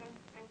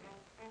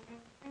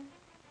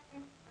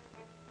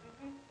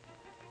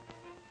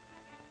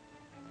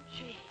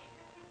 Gee,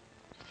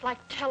 just like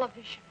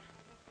television,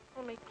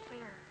 only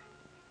clearer.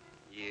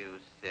 You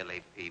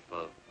silly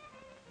people.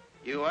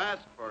 You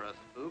ask for a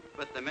spook,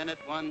 but the minute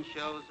one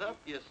shows up,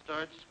 you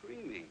start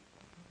screaming.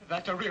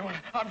 That's a real one.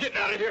 I'm getting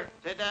out of here.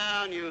 Sit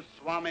down, you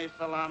Swami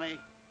Salami.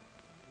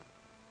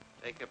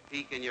 Take a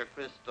peek in your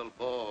crystal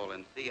ball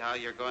and see how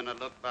you're going to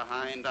look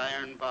behind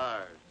iron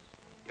bars.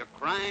 Your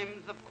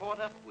crimes have caught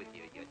up with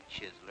you, you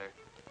chiseler.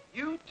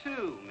 You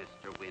too,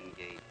 Mr.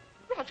 Wingate.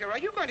 Roger, are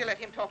you going to let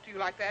him talk to you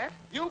like that?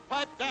 You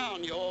pipe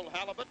down, you old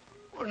halibut.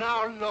 Well,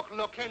 now,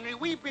 look, Henry,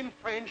 we've been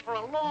friends for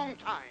a long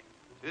time.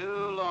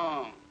 Too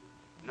long.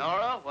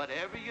 Nora,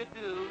 whatever you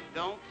do,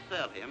 don't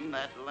sell him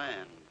that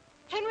land.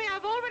 Henry,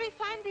 I've already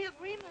signed the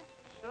agreement.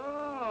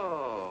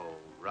 So,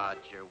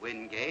 Roger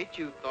Wingate,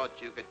 you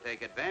thought you could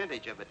take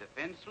advantage of a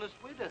defenseless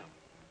widow.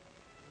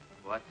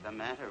 What's the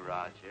matter,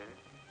 Roger?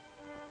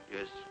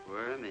 You're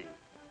squirming.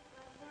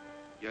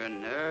 You're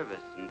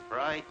nervous and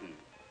frightened.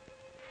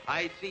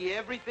 I see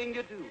everything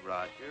you do,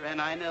 Roger,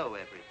 and I know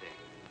everything.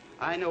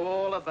 I know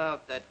all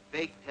about that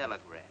fake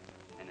telegram,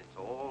 and it's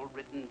all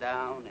written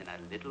down in a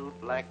little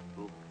black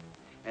book.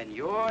 And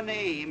your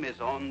name is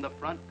on the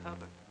front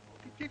cover.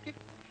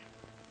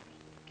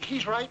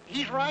 He's right.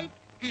 Here's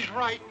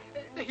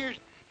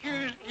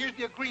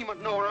the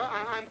agreement, Nora.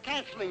 I'm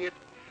canceling it.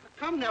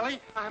 Come, Nellie.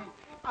 I'm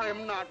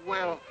not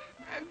well.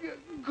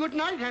 Good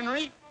night,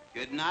 Henry.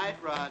 Good night,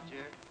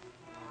 Roger.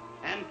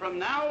 And from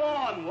now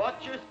on,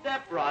 watch your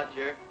step,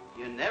 Roger.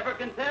 You never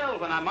can tell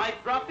when I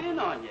might drop in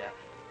on you.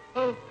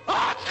 Oh, no!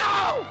 Pops!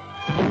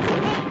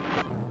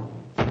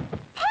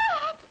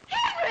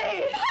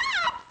 Henry!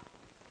 Pops!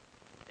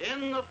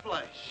 In the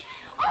flesh.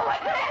 Oh,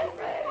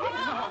 Henry!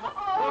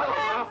 Oh,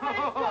 Henry,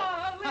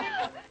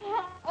 darling!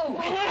 Oh,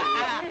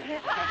 Henry!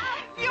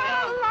 You're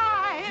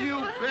alive!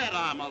 You bet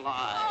I'm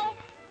alive. Oh.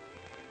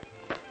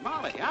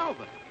 Molly,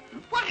 Alvin.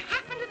 What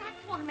happened to that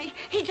Swami?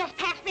 He just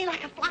passed me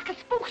like a flock of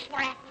spooks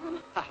were after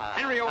him.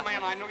 Henry, old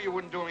man, I knew you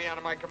wouldn't do me out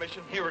of my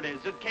commission. Here it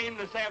is. It came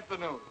this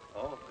afternoon.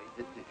 Oh,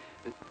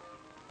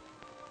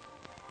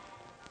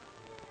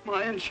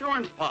 my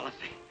insurance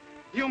policy.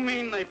 You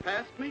mean they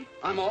passed me?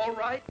 I'm all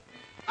right?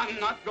 I'm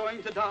not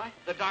going to die?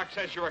 The doc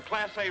says you're a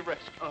Class A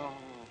risk.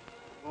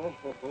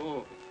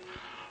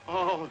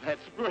 Oh,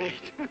 that's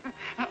great.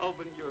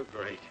 Alvin, you're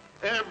great.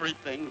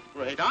 Everything's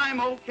great.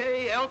 I'm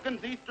okay.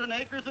 Elkins Eastern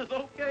Acres is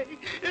okay.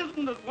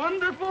 Isn't it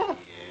wonderful?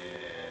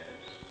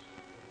 Yes,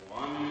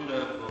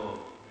 wonderful.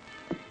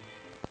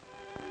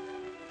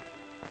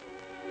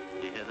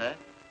 You hear that?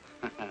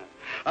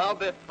 I'll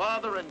bet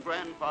father and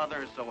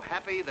grandfather are so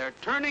happy they're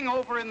turning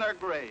over in their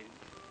graves.